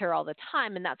with her all the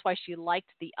time. And that's why she liked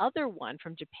the other one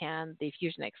from Japan, the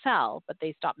Fusion XL, but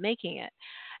they stopped making it.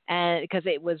 And because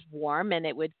it was warm and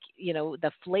it would,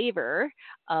 the flavor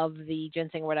of the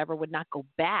ginseng or whatever would not go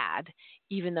bad,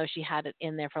 even though she had it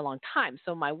in there for a long time.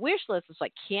 So my wish list is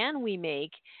like, can we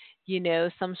make,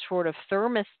 some sort of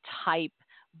thermos type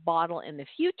bottle in the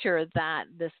future that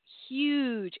this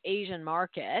huge Asian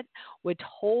market would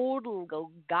totally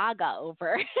go gaga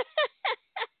over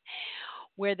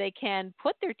where they can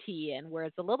put their tea in, where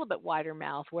it's a little bit wider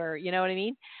mouth, where you know what I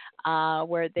mean,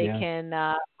 where they can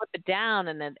flip it down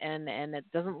and it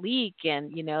doesn't leak.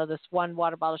 And this one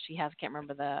water bottle she has, I can't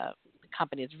remember the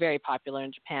company. It's very popular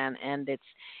in Japan, and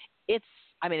it's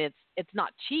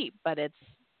not cheap, but it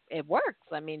works.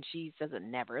 I mean, she says it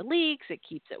never leaks. It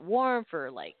keeps it warm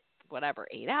for like whatever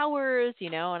 8 hours,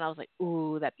 and I was like,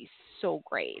 ooh, that'd be so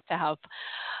great to have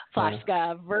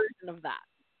Flaska version of that.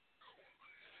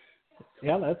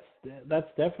 Yeah,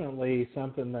 that's definitely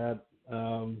something that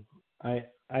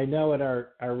I know at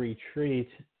our retreat.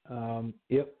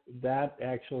 That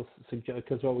actual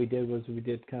because what we did was we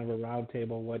did kind of a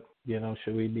roundtable. What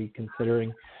should we be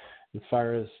considering as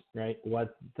far as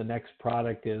what the next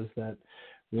product is that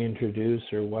we introduce,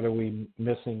 or what are we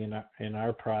missing in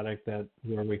our product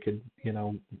where we could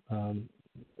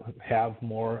have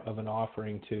more of an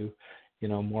offering to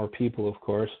more people, of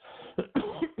course.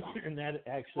 And that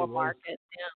actually was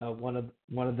one of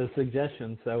the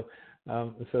suggestions. So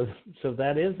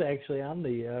that is actually on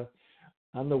the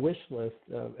wish list,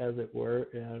 as it were,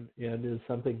 and is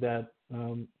something that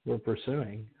we're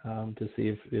pursuing to see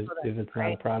if it's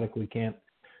not a product we can't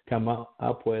come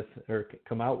out with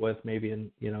maybe in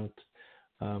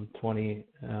 2020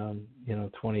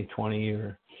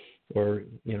 or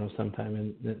sometime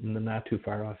in the not too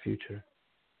far off future.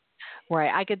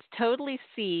 Right. I could totally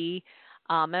see,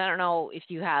 and I don't know if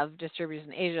you have distributors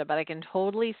in Asia, but I can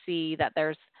totally see that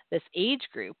there's this age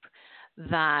group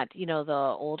that,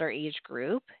 the older age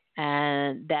group,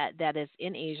 and that is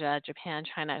in Asia, Japan,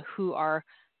 China, who are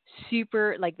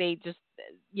super, like they just,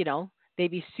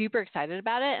 they'd be super excited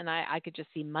about it. And I could just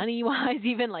see money wise,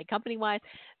 even like company wise,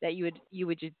 that you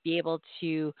would just be able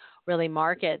to really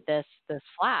market this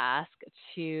flask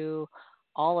to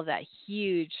all of that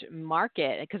huge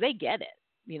market, because they get it.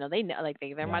 They know, like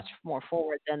they're much more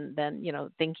forward than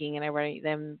thinking and everybody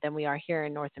than we are here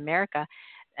in North America,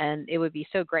 and it would be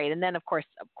so great. And then of course,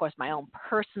 my own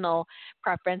personal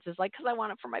preference is like, because I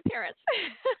want it for my parents.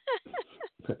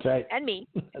 That's right. And me.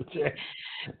 That's right.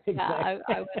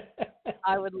 Exactly.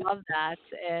 I would love that.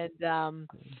 And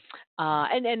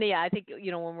And yeah, I think, when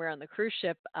we were on the cruise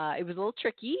ship, it was a little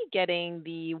tricky getting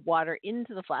the water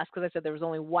into the flask because I said there was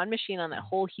only one machine on that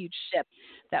whole huge ship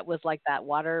that was like that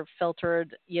water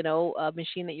filtered,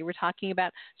 machine that you were talking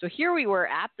about. So here we were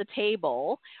at the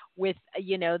table with,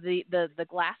 the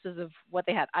glasses of what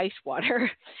they had, ice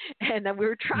water, and then we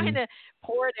were trying to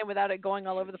pour it in without it going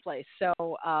all over the place. So,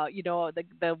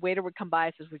 the waiter would come by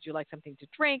and says, "Would you like something to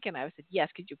drink?" And I said, "Yes,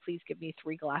 could you please give me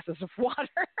 3 glasses of water?"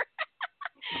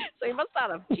 So he must have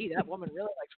thought, gee, that woman really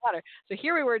likes water. So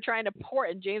here we were trying to pour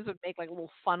it, and James would make like a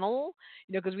little funnel,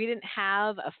 because we didn't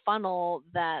have a funnel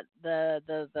that the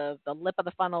lip of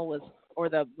the funnel was, or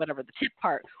the whatever the tip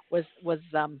part was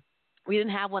we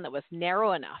didn't have one that was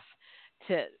narrow enough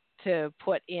to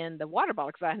put in the water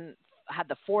bottle, because I hadn't had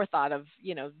the forethought of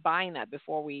buying that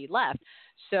before we left.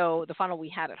 So the funnel we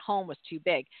had at home was too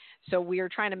big. So we were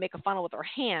trying to make a funnel with our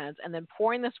hands and then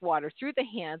pouring this water through the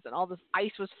hands, and all this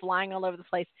ice was flying all over the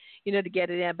place, to get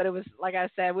it in. But it was, like I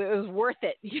said, it was worth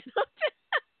it.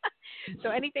 So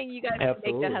anything you guys can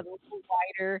make that has a little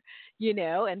wider,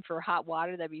 and for hot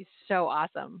water, that'd be so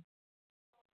awesome.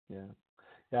 Yeah,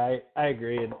 I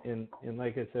agree. And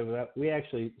like I said, we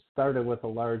actually started with a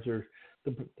larger.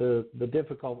 The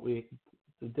difficulty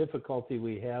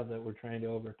we have that we're trying to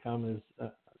overcome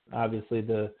is obviously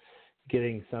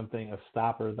getting a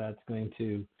stopper that's going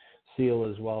to seal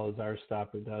as well as our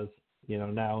stopper does.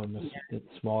 Now in the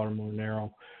smaller, more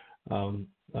narrow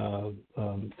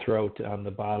throat on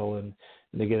the bottle, and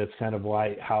again, it's kind of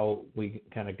how we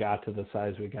kind of got to the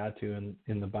size we got to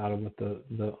in the bottom with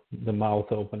the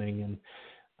mouth opening, and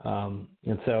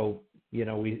so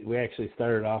we actually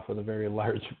started off with a very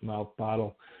large mouth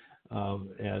bottle,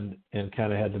 and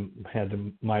kind of had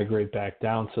to migrate back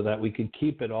down so that we could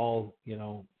keep it all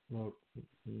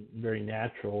very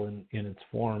natural in its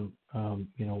form,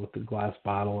 with the glass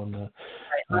bottle and the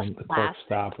cork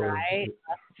stopper.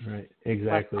 Right,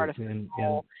 exactly. And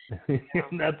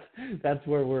that's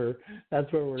where we're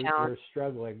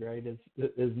struggling, right? Is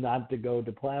not to go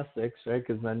to plastics, right?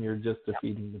 Because then you're just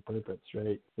defeating the purpose,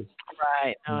 right?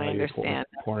 Right. No, I understand.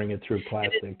 Pouring it through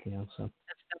plastic, so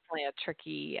it's definitely a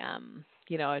tricky, a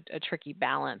tricky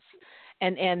balance.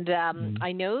 And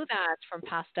I know that from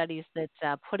past studies that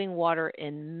putting water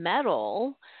in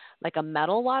metal, like a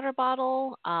metal water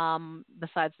bottle,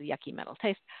 besides the yucky metal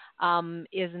taste,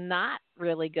 is not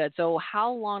really good. So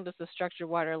how long does the structured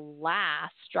water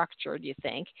last structured, do you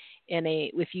think,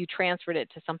 if you transferred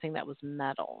it to something that was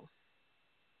metal?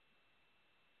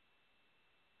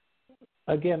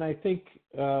 Again, I think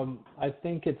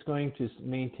it's going to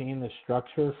maintain the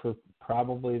structure for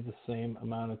probably the same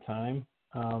amount of time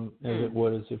as it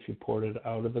would as if you poured it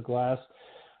out of the glass.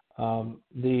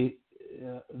 The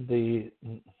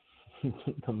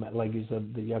like you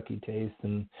said, the yucky taste,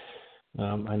 and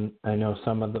I know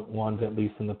some of the ones, at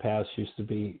least in the past, used to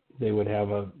be they would have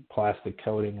a plastic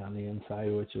coating on the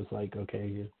inside, which is like, okay,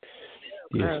 you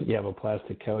have a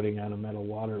plastic coating on a metal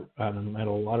water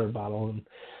bottle,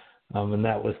 and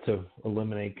that was to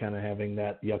eliminate kind of having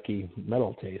that yucky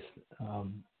metal taste.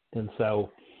 And so,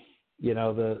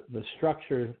 the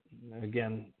structure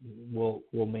again will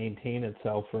maintain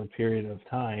itself for a period of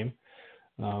time.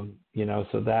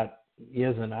 So that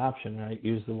is an option, right?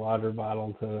 Use the water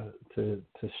bottle to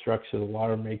structure the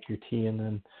water, make your tea, and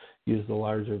then use the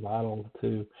larger bottle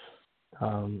to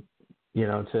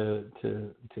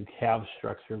have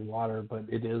structured water. But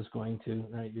it is going to,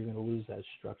 right? You're going to lose that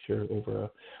structure over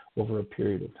a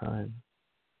period of time.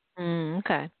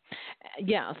 Okay.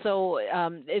 Yeah. So,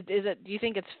 is it? Do you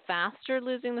think it's faster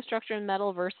losing the structure in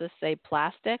metal versus, say,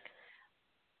 plastic?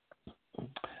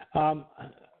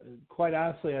 Quite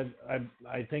honestly,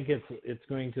 I think it's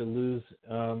going to lose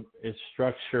its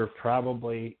structure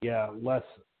probably, less,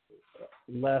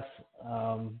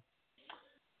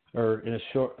 or in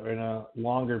a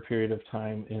longer period of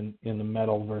time in the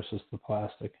metal versus the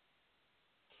plastic.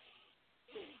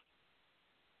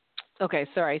 Okay,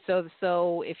 sorry. So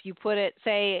if you put it,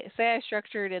 say I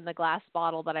structured in the glass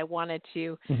bottle, but I wanted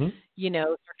to,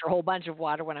 structure a whole bunch of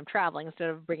water when I'm traveling instead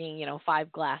of bringing,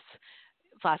 5 glass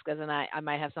Flaskas, and I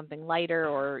might have something lighter,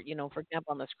 or, for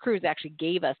example, on this cruise, they actually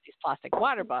gave us these plastic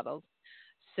water bottles.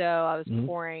 So I was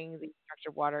pouring the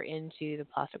structured water into the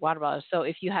plastic water bottle. So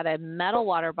if you had a metal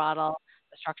water bottle,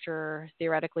 the structure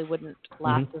theoretically wouldn't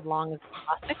last as long as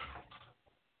plastic?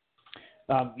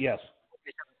 Yes.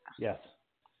 Yes.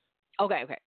 Okay,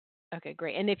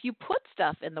 great. And if you put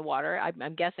stuff in the water,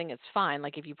 I'm guessing it's fine.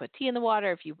 Like if you put tea in the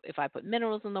water, if I put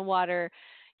minerals in the water,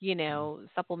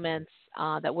 supplements,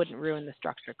 that wouldn't ruin the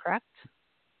structure, correct?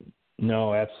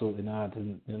 No, absolutely not.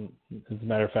 And as a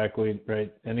matter of fact,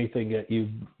 anything that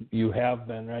you have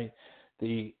been, right,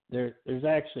 there's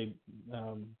actually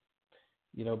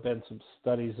been some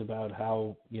studies about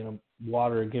how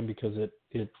water, again, because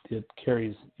it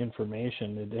carries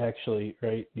information. It actually,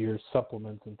 right, your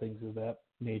supplements and things of that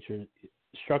nature,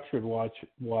 structured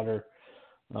water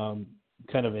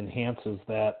kind of enhances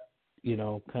that,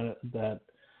 kind of that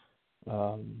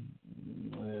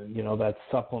that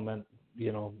supplement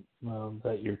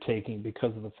that you're taking,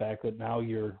 because of the fact that now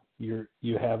you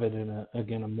have it in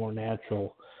a more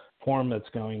natural form that's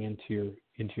going into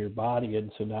your body,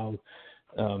 and so now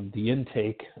the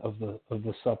intake of the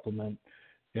supplement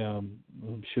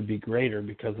should be greater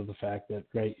because of the fact that,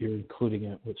 right, you're including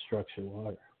it with structured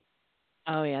water.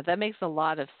 Oh yeah, that makes a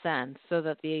lot of sense. So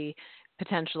that the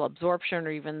potential absorption,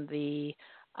 or even the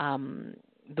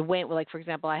way, like for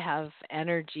example, I have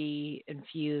energy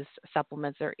infused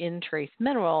supplements that are in trace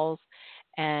minerals,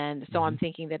 and so I'm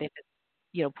thinking that if it's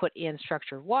put in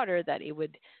structured water, that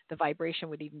the vibration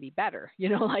would even be better.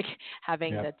 Like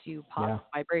having the two positive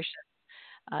vibrations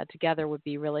together would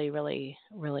be really, really,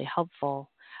 really helpful.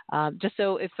 Just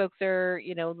so if folks are,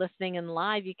 listening in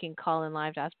live, you can call in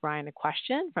live to ask Brian a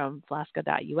question from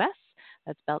flaska.us.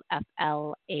 That's spelled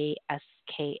FLASKA.us,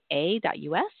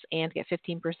 and get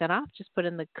 15% off. Just put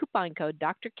in the coupon code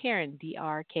Dr. Karen,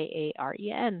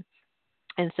 DRKAREN.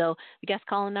 And so the guest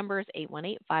call-in number is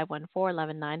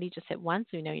 818-514-1190. Just hit once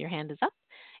so we know your hand is up,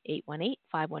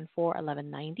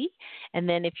 818-514-1190. And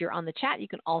then if you're on the chat, you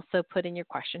can also put in your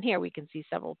question here. We can see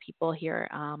several people here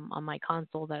on my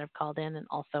console that have called in and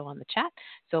also on the chat.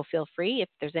 So feel free, if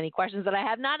there's any questions that I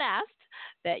have not asked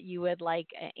that you would like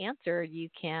answered, you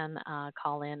can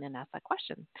call in and ask that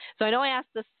question. So I know I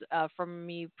asked this from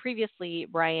you previously,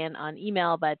 Brian, on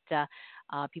email, but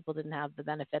people didn't have the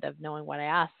benefit of knowing what I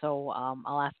asked, so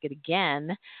I'll ask it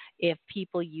again. If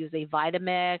people use a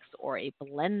Vitamix or a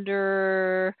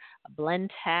blender, a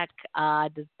Blendtec,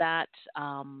 does that,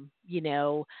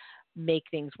 make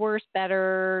things worse,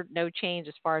 better, no change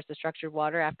as far as the structured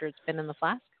water after it's been in the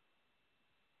flask?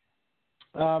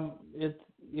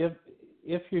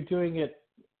 If you're doing it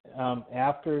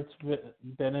after it's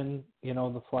been in,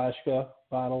 the Flaska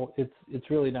bottle, it's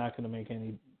really not going to make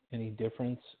any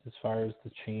difference as far as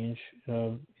the change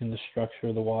in the structure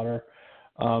of the water.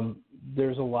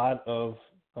 There's a lot of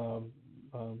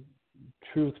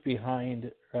truth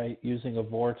behind, right, using a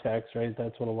vortex, right?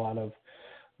 That's what a lot of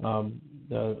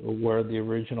where the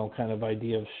original kind of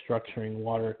idea of structuring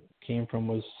water came from,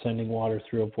 was sending water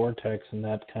through a vortex, and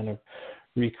that kind of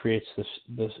recreates or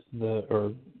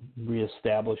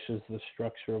reestablishes the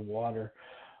structure of water.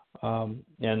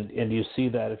 And you see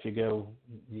that if you go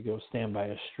stand by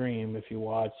a stream, if you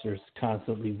watch, there's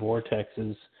constantly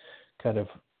vortexes kind of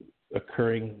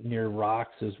occurring near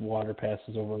rocks as water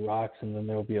passes over rocks, and then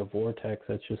there'll be a vortex.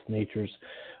 That's just nature's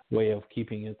way of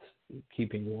keeping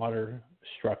water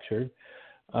structured.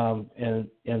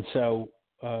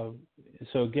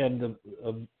 So again,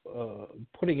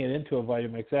 putting it into a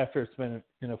Vitamix after it's been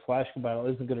in a Flaska bottle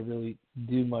isn't going to really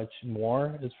do much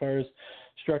more as far as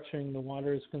structuring the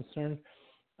water is concerned.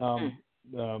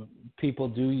 People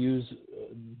do use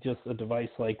just a device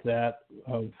like that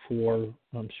for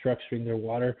structuring their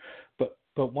water, but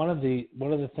one of the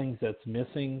things that's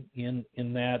missing in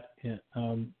that,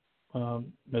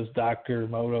 as Dr.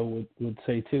 Moto would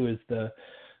say too, is the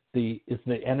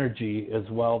energy as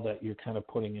well that you're kind of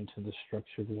putting into the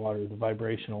structured water, the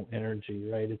vibrational energy,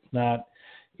 right?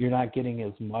 You're not getting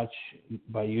as much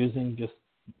by using just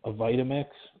a Vitamix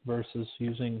versus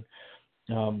using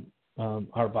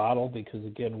our bottle, because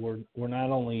again, we're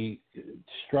not only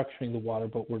structuring the water,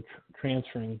 but we're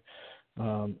transferring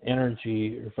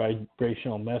energy or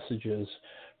vibrational messages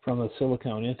from the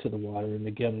silicone into the water. And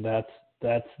again, that's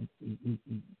the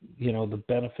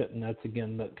benefit, and that's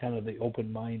again the kind of the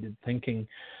open-minded thinking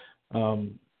of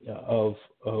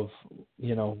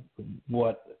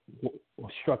what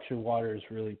structured water is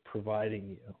really providing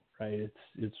you, right?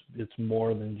 It's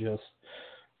more than just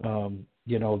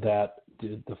that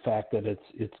the fact that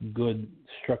it's good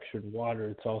structured water.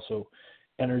 It's also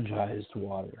energized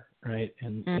water, right?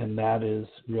 And that is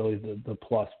really the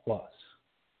plus.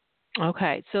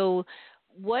 Okay, so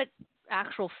what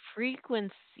actual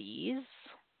frequencies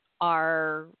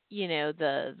are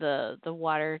the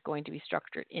water going to be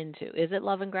structured into? Is it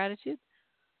love and gratitude?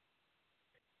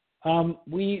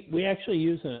 We actually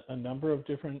use a number of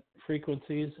different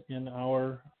frequencies in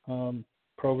our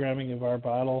programming of our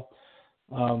bottle.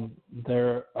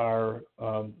 There are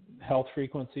health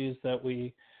frequencies that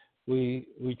we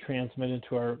transmit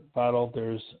into our bottle.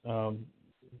 There's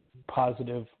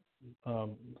positive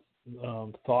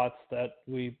thoughts that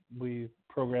we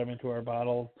program into our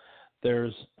bottle.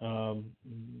 There's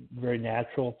very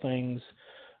natural things,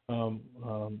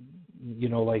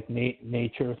 like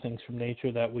nature, things from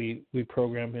nature that we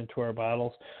program into our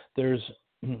bottles. There's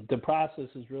the process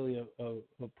is really a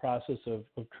process of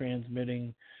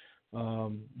transmitting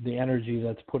the energy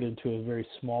that's put into a very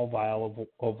small vial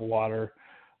of water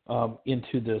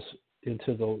into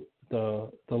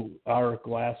our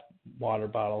glass water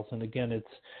bottles. And again,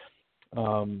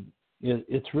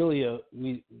 it's really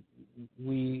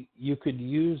you could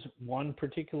use one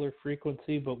particular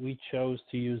frequency, but we chose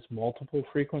to use multiple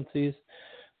frequencies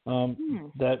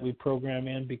that we program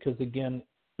in, because again,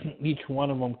 each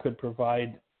one of them could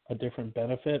provide a different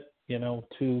benefit,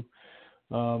 to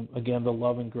again, the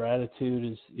love and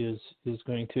gratitude is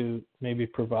going to maybe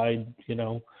provide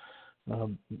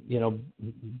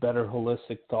better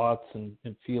holistic thoughts and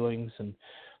feelings, and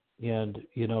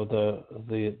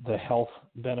the health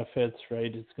benefits,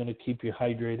 right? It's going to keep you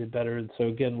hydrated better. And so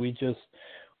again, we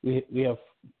have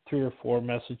 3 or 4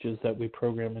 messages that we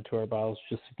program into our bottles,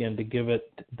 just again to give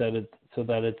it so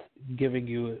that it's giving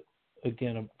you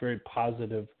again a very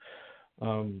positive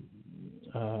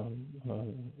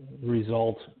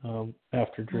result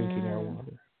after drinking our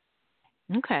water.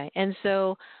 Okay. And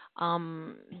so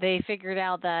they figured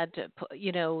out that,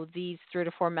 these 3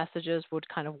 to 4 messages would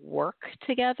kind of work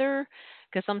together.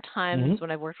 Because sometimes when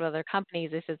I've worked with other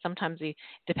companies, they said sometimes it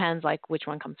depends like which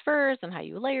one comes first and how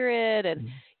you layer it, and,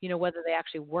 whether they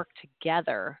actually work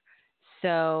together.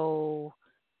 So,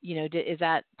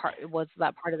 was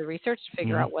that part of the research to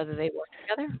figure out whether they work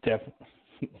together?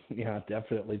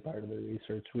 Definitely part of the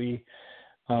research. We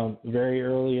very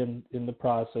early in the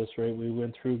process, right, we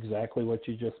went through exactly what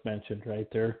you just mentioned, right?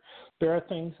 There are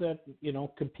things that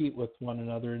compete with one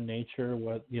another in nature,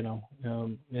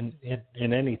 in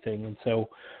anything, and so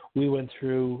we went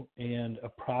through a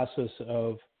process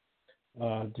of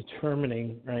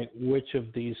determining, right, which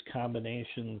of these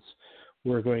combinations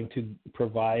we're going to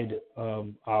provide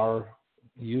our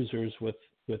users with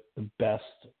the best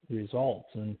results,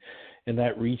 and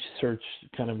that research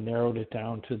kind of narrowed it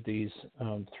down to these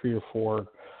 3 or 4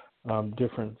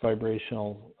 different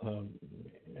vibrational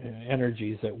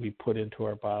energies that we put into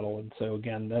our bottle. And so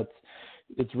again,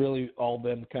 it's really all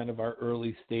been kind of our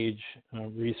early stage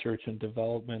research and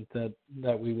development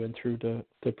that we went through to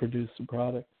produce the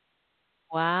product.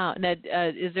 Wow. Now,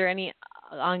 is there any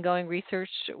ongoing research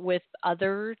with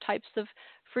other types of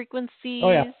frequencies?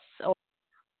 Oh, yeah.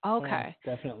 Okay. Oh,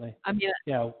 definitely. I mean,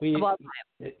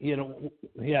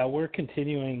 we're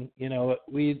continuing,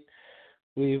 we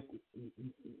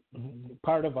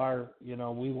part of our,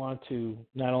 we want to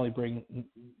not only bring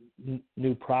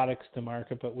new products to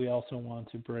market, but we also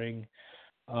want to bring,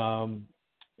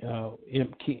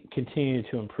 continue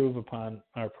to improve upon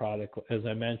our product. As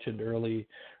I mentioned early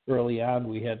on,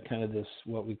 we had kind of this,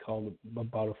 what we called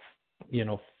about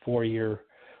a 4-year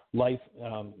life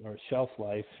or shelf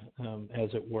life, as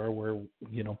it were, where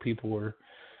people were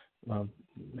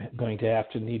going to have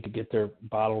to need to get their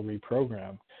bottle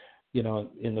reprogrammed,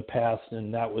 in the past,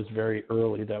 and that was very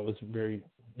early. That was very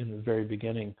in the very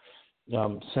beginning.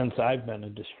 Since I've been a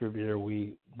distributor,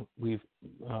 we've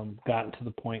gotten to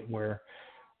the point where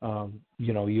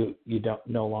you don't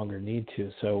no longer need to.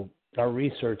 So our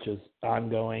research is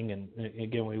ongoing, and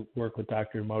again, we work with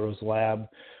Dr. Emoto's lab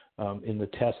in the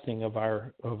testing of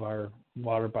our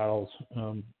water bottles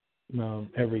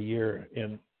every year,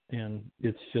 and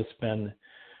it's just been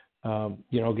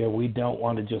again, we don't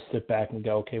want to just sit back and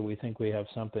go, okay, we think we have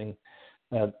something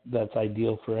that's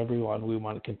ideal for everyone. We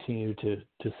want to continue to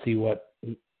see what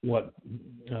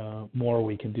more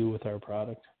we can do with our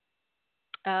product.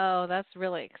 Oh, that's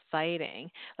really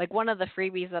exciting. Like one of the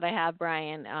freebies that I have,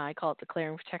 Brian, I call it the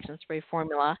Clearing Protection Spray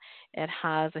Formula. It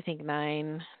has, I think,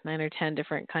 9 or 10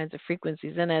 different kinds of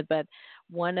frequencies in it, but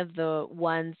one of the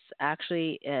ones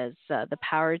actually is the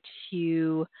power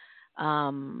to,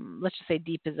 let's just say,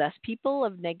 depossess people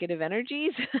of negative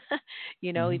energies.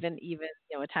 Even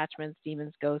attachments,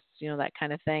 demons, ghosts, that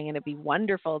kind of thing. And it'd be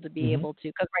wonderful to be able to,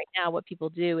 because right now what people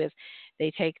do is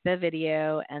they take the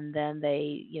video and then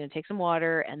they, take some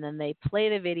water and then they play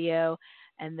the video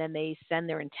and then they send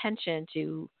their intention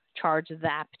to charge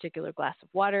that particular glass of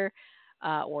water,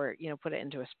 or put it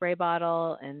into a spray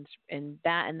bottle and then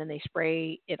they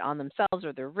spray it on themselves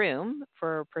or their room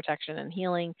for protection and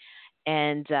healing,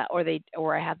 and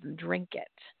or I have them drink it.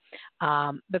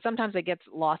 But sometimes it gets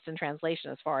lost in translation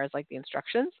as far as like the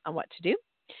instructions on what to do,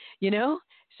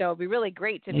 So it'd be really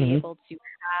great to be able to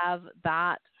have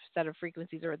that set of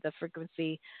frequencies or the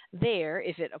frequency there,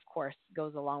 if it, of course,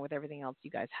 goes along with everything else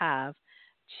you guys have,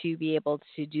 to be able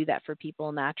to do that for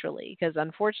people naturally. Because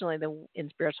unfortunately, in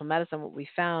spiritual medicine, what we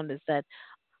found is that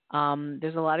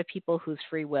There's a lot of people whose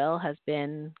free will has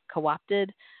been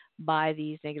co-opted by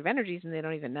these negative energies and they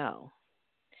don't even know.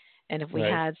 And if we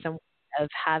Right. had some of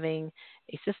having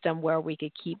a system where we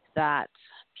could keep that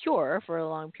pure for a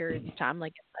long period of time,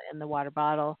 like in the water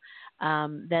bottle,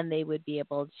 then they would be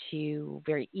able to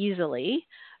very easily,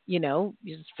 you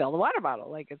just fill the water bottle.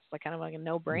 Like it's like kind of like a Mm-hmm.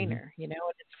 no-brainer, and it's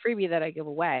a freebie that I give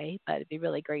away, but it'd be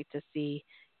really great to see,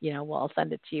 well, I'll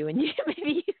send it to you and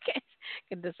maybe you guys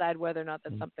can decide whether or not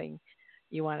that's something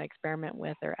you want to experiment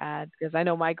with or add, because I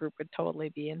know my group would totally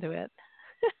be into it.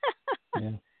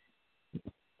 Yeah.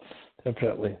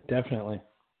 Definitely. Definitely.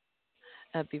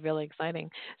 That'd be really exciting.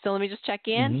 So let me just check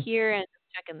in Mm-hmm. here and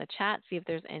check in the chat, see if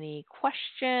there's any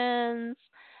questions.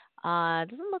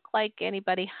 Doesn't look like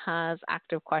anybody has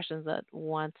active questions that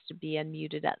wants to be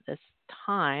unmuted at this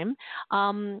time.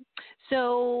 I'm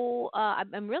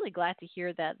really glad to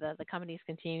hear that the company is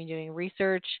continuing doing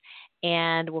research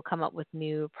and will come up with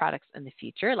new products in the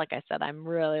future. Like I said, I'm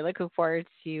really looking forward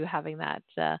to having that,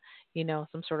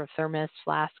 some sort of thermos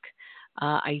flask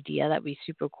idea. That'd be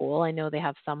super cool. I know they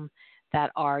have some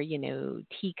that are,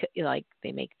 tea, like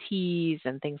they make teas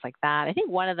and things like that. I think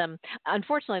one of them,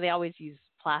 unfortunately, they always use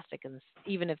plastic, and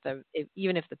even if the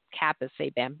cap is, say,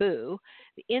 bamboo,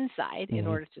 the inside, in Mm-hmm.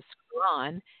 order to screw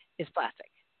on, is plastic.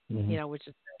 Mm-hmm. Which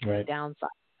is the Right. downside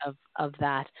of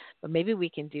that. But maybe we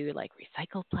can do like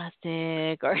recycled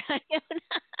plastic, or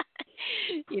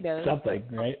Something,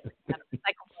 right? kind of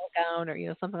recyclable gown,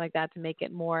 or something like that to make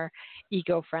it more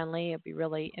eco-friendly. I'd be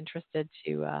really interested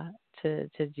to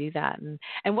do that.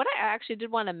 And what I actually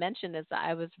did want to mention is that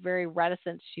I was very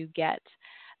reticent to get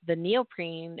the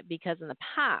neoprene because in the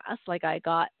past, like I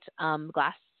got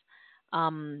glass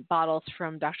bottles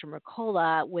from Dr.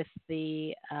 Mercola with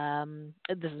the,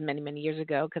 this is many, many years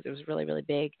ago because it was really, really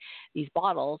big, these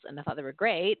bottles, and I thought they were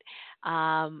great.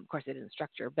 Of course, they didn't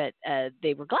structure, but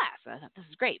they were glass. And I thought, this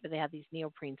is great, but they had these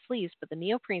neoprene sleeves, but the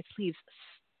neoprene sleeves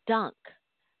stunk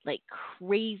like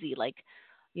crazy, like,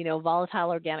 volatile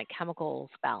organic chemical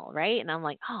smell, right? And I'm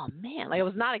like, oh man, like I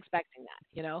was not expecting that.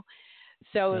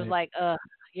 So it was Right. like, so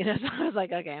I was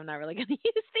like, okay, I'm not really going to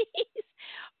use these.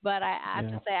 But I have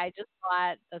to Yeah. say, I just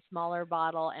bought a smaller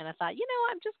bottle, and I thought,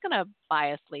 I'm just going to buy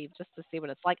a sleeve just to see what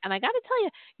it's like. And I got to tell you,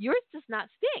 yours does not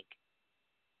stink.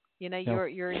 No.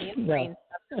 Your No. neoprene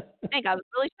stuff doesn't stink. I was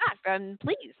really shocked and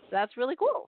pleased. That's really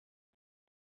cool.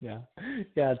 Yeah.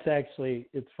 Yeah.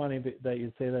 It's funny that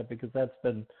you say that because that's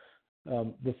been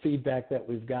the feedback that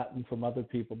we've gotten from other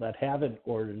people that haven't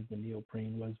ordered the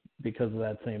neoprene was because of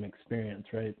that same experience,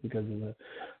 right? Because of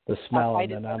the smell. I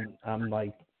And did. then I'm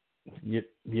like,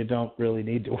 you don't really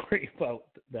need to worry about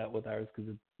that with ours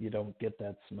because you don't get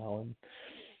that smell.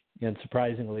 And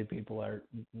surprisingly, people are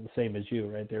the same as you,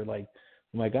 right? They're like,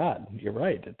 oh my God, you're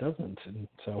right, it doesn't. And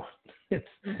so it's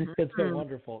been Mm-hmm.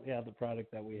 wonderful. Yeah, the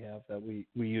product that we have that we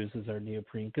use is our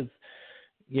neoprene because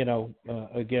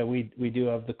again, we do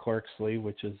have the cork sleeve,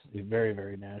 which is very,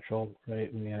 very natural,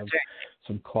 right? And we have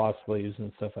some cloth sleeves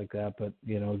and stuff like that. But,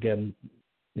 again,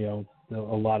 a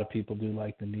lot of people do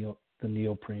like the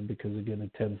neoprene because, again,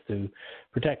 it tends to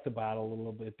protect the bottle a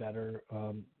little bit better.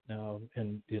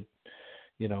 And it,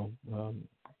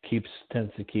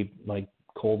 tends to keep like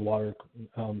cold water,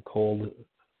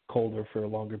 colder for a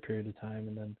longer period of time.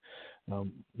 And then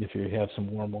if you have some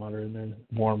warm water in there,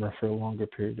 warmer for a longer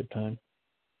period of time.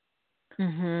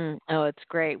 Oh, it's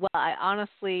great. Well, I I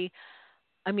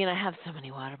have so many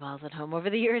water bottles at home over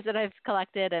the years that I've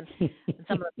collected, and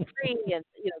some of them free, and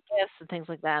gifts and things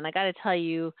like that. And I got to tell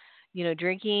you,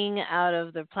 drinking out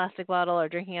of the plastic bottle or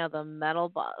drinking out of the metal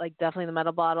bottle, like definitely the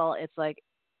metal bottle, it's like,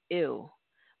 ew.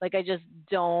 Like I just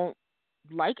don't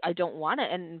I don't want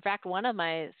it. And in fact, one of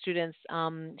my students,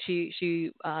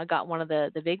 she got one of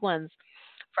the big ones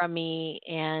from me,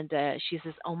 and she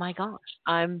says, "Oh my gosh,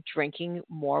 I'm drinking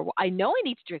more. I know I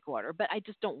need to drink water, but I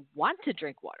just don't want to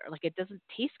drink water. Like it doesn't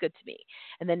taste good to me."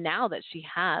 And then now that she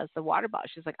has the water bottle,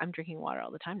 she's like, "I'm drinking water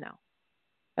all the time now."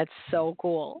 That's so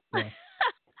cool. Yeah,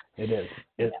 it is.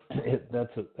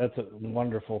 That's a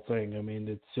wonderful thing. I mean,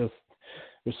 it's just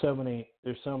there's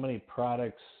so many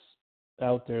products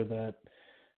out there that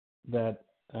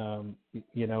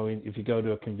if you go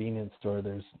to a convenience store,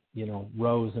 there's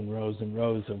rows and rows and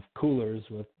rows of coolers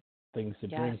with things to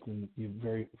Yes. drink, and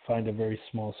you find a very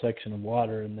small section of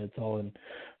water, and it's all in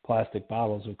plastic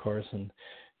bottles, of course, and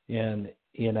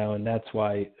that's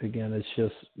why, again, it's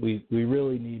just we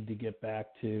really need to get back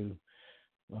to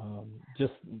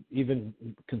just even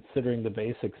considering the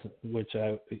basics, which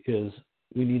is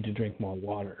we need to drink more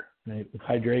water. Right?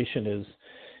 Hydration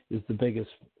is the biggest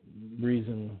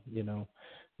reason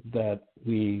that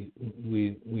we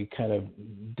kind of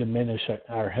diminish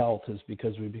our health is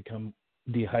because we become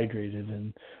dehydrated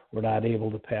and we're not able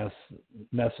to pass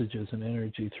messages and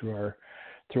energy through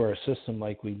our system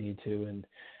like we need to.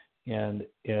 And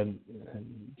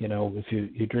if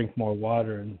you drink more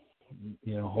water and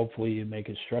hopefully you make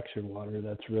it structured water,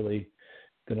 that's really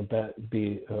going to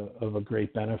be of a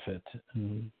great benefit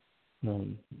to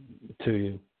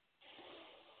you.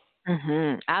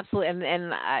 Absolutely,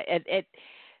 and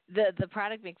the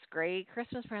product makes great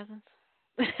Christmas presents.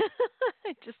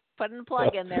 Just putting a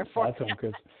plug in there for awesome,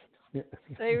 Chris.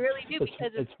 They really do,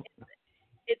 because it's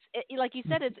like you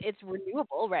said, it's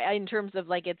renewable, right? In terms of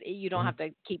you don't have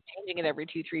to keep changing it every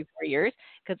 2, 3, 4 years,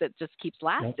 because it just keeps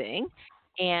lasting. Yep.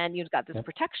 And you've got this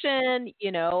protection,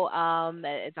 it's not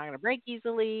going to break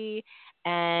easily.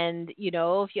 And, if you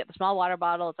get the small water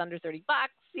bottle, it's under $30,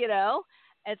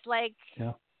 it's like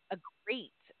a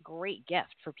great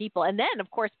gift for people. And then, of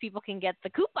course, people can get the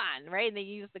coupon, right? And they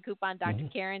use the coupon Dr.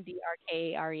 Karen,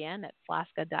 DRKAREN at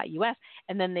Flaska.us.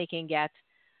 And then they can get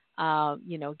a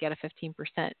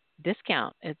 15%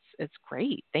 discount. It's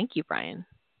great. Thank you, Brian.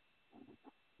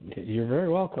 You're very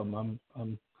welcome.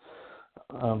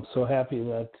 I'm so happy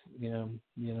that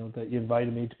that you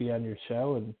invited me to be on your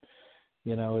show, and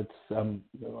it's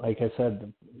like I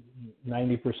said,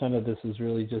 90% of this is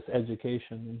really just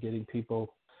education and getting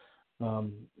people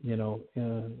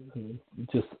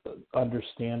just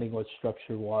understanding what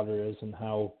structured water is and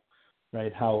how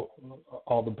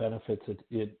all the benefits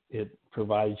it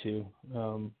provides you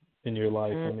in your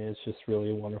life. I mean, it's just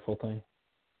really a wonderful thing.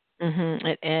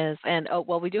 It is. And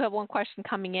we do have one question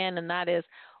coming in, and that is,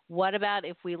 what about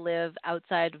if we live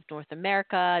outside of North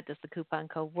America? Does the coupon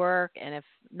code work? And if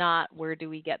not, where do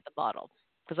we get the bottle?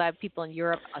 Because I have people in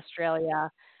Europe, Australia,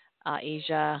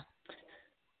 Asia.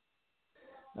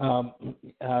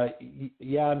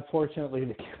 Unfortunately,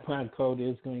 the coupon code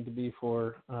is going to be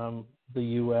for the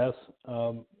U.S.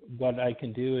 What I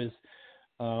can do is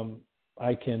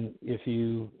if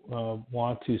you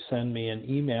want to send me an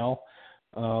email,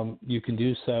 you can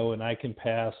do so, and I can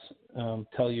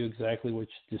tell you exactly which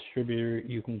distributor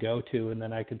you can go to, and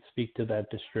then I can speak to that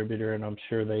distributor, and I'm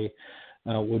sure they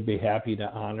would be happy to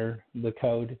honor the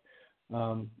code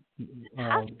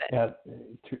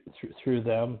through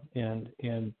them.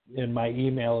 And my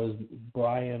email is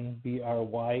Brian,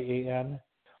 BRYAN,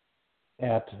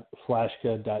 at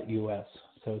Flaska.us.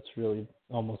 So it's really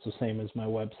almost the same as my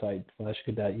website,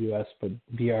 Flaska.us, but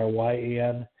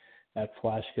BRYAN at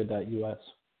Flaska.us.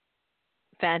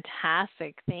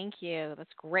 Fantastic. Thank you.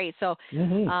 That's great. So,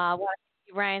 thank you,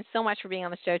 Brian, so much for being on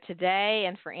the show today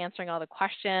and for answering all the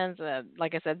questions.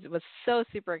 Like I said, was so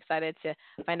super excited to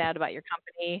find out about your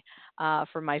company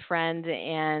for my friend.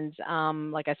 And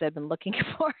like I said, been looking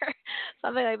for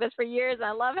something like this for years. And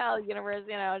I love how the universe,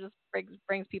 just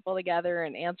brings people together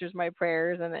and answers my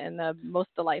prayers in the most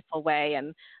delightful way.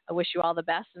 And I wish you all the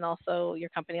best, and also your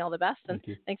company all the best. And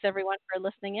thanks everyone for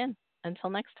listening in.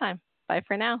 Until next time. Bye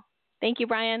for now. Thank you,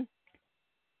 Brian.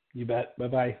 You bet.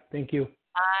 Bye-bye. Thank you.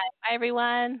 Bye. Bye,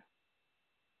 everyone.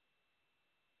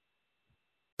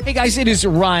 Hey guys, it is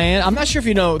Ryan. I'm not sure if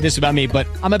you know this about me, but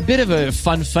I'm a bit of a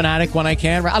fun fanatic when I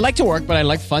can. I like to work, but I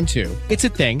like fun too. It's a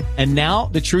thing. And now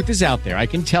the truth is out there. I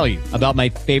can tell you about my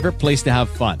favorite place to have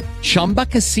fun. Chumba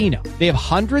Casino. They have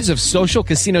hundreds of social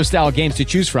casino style games to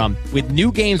choose from, with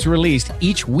new games released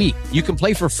each week. You can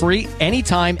play for free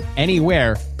anytime,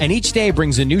 anywhere. And each day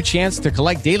brings a new chance to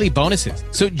collect daily bonuses.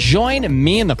 So join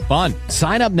me in the fun.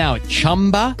 Sign up now at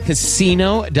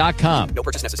ChumbaCasino.com. No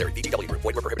purchase necessary. VGW Group.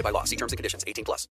 Void where prohibited by law. See terms and conditions. 18+.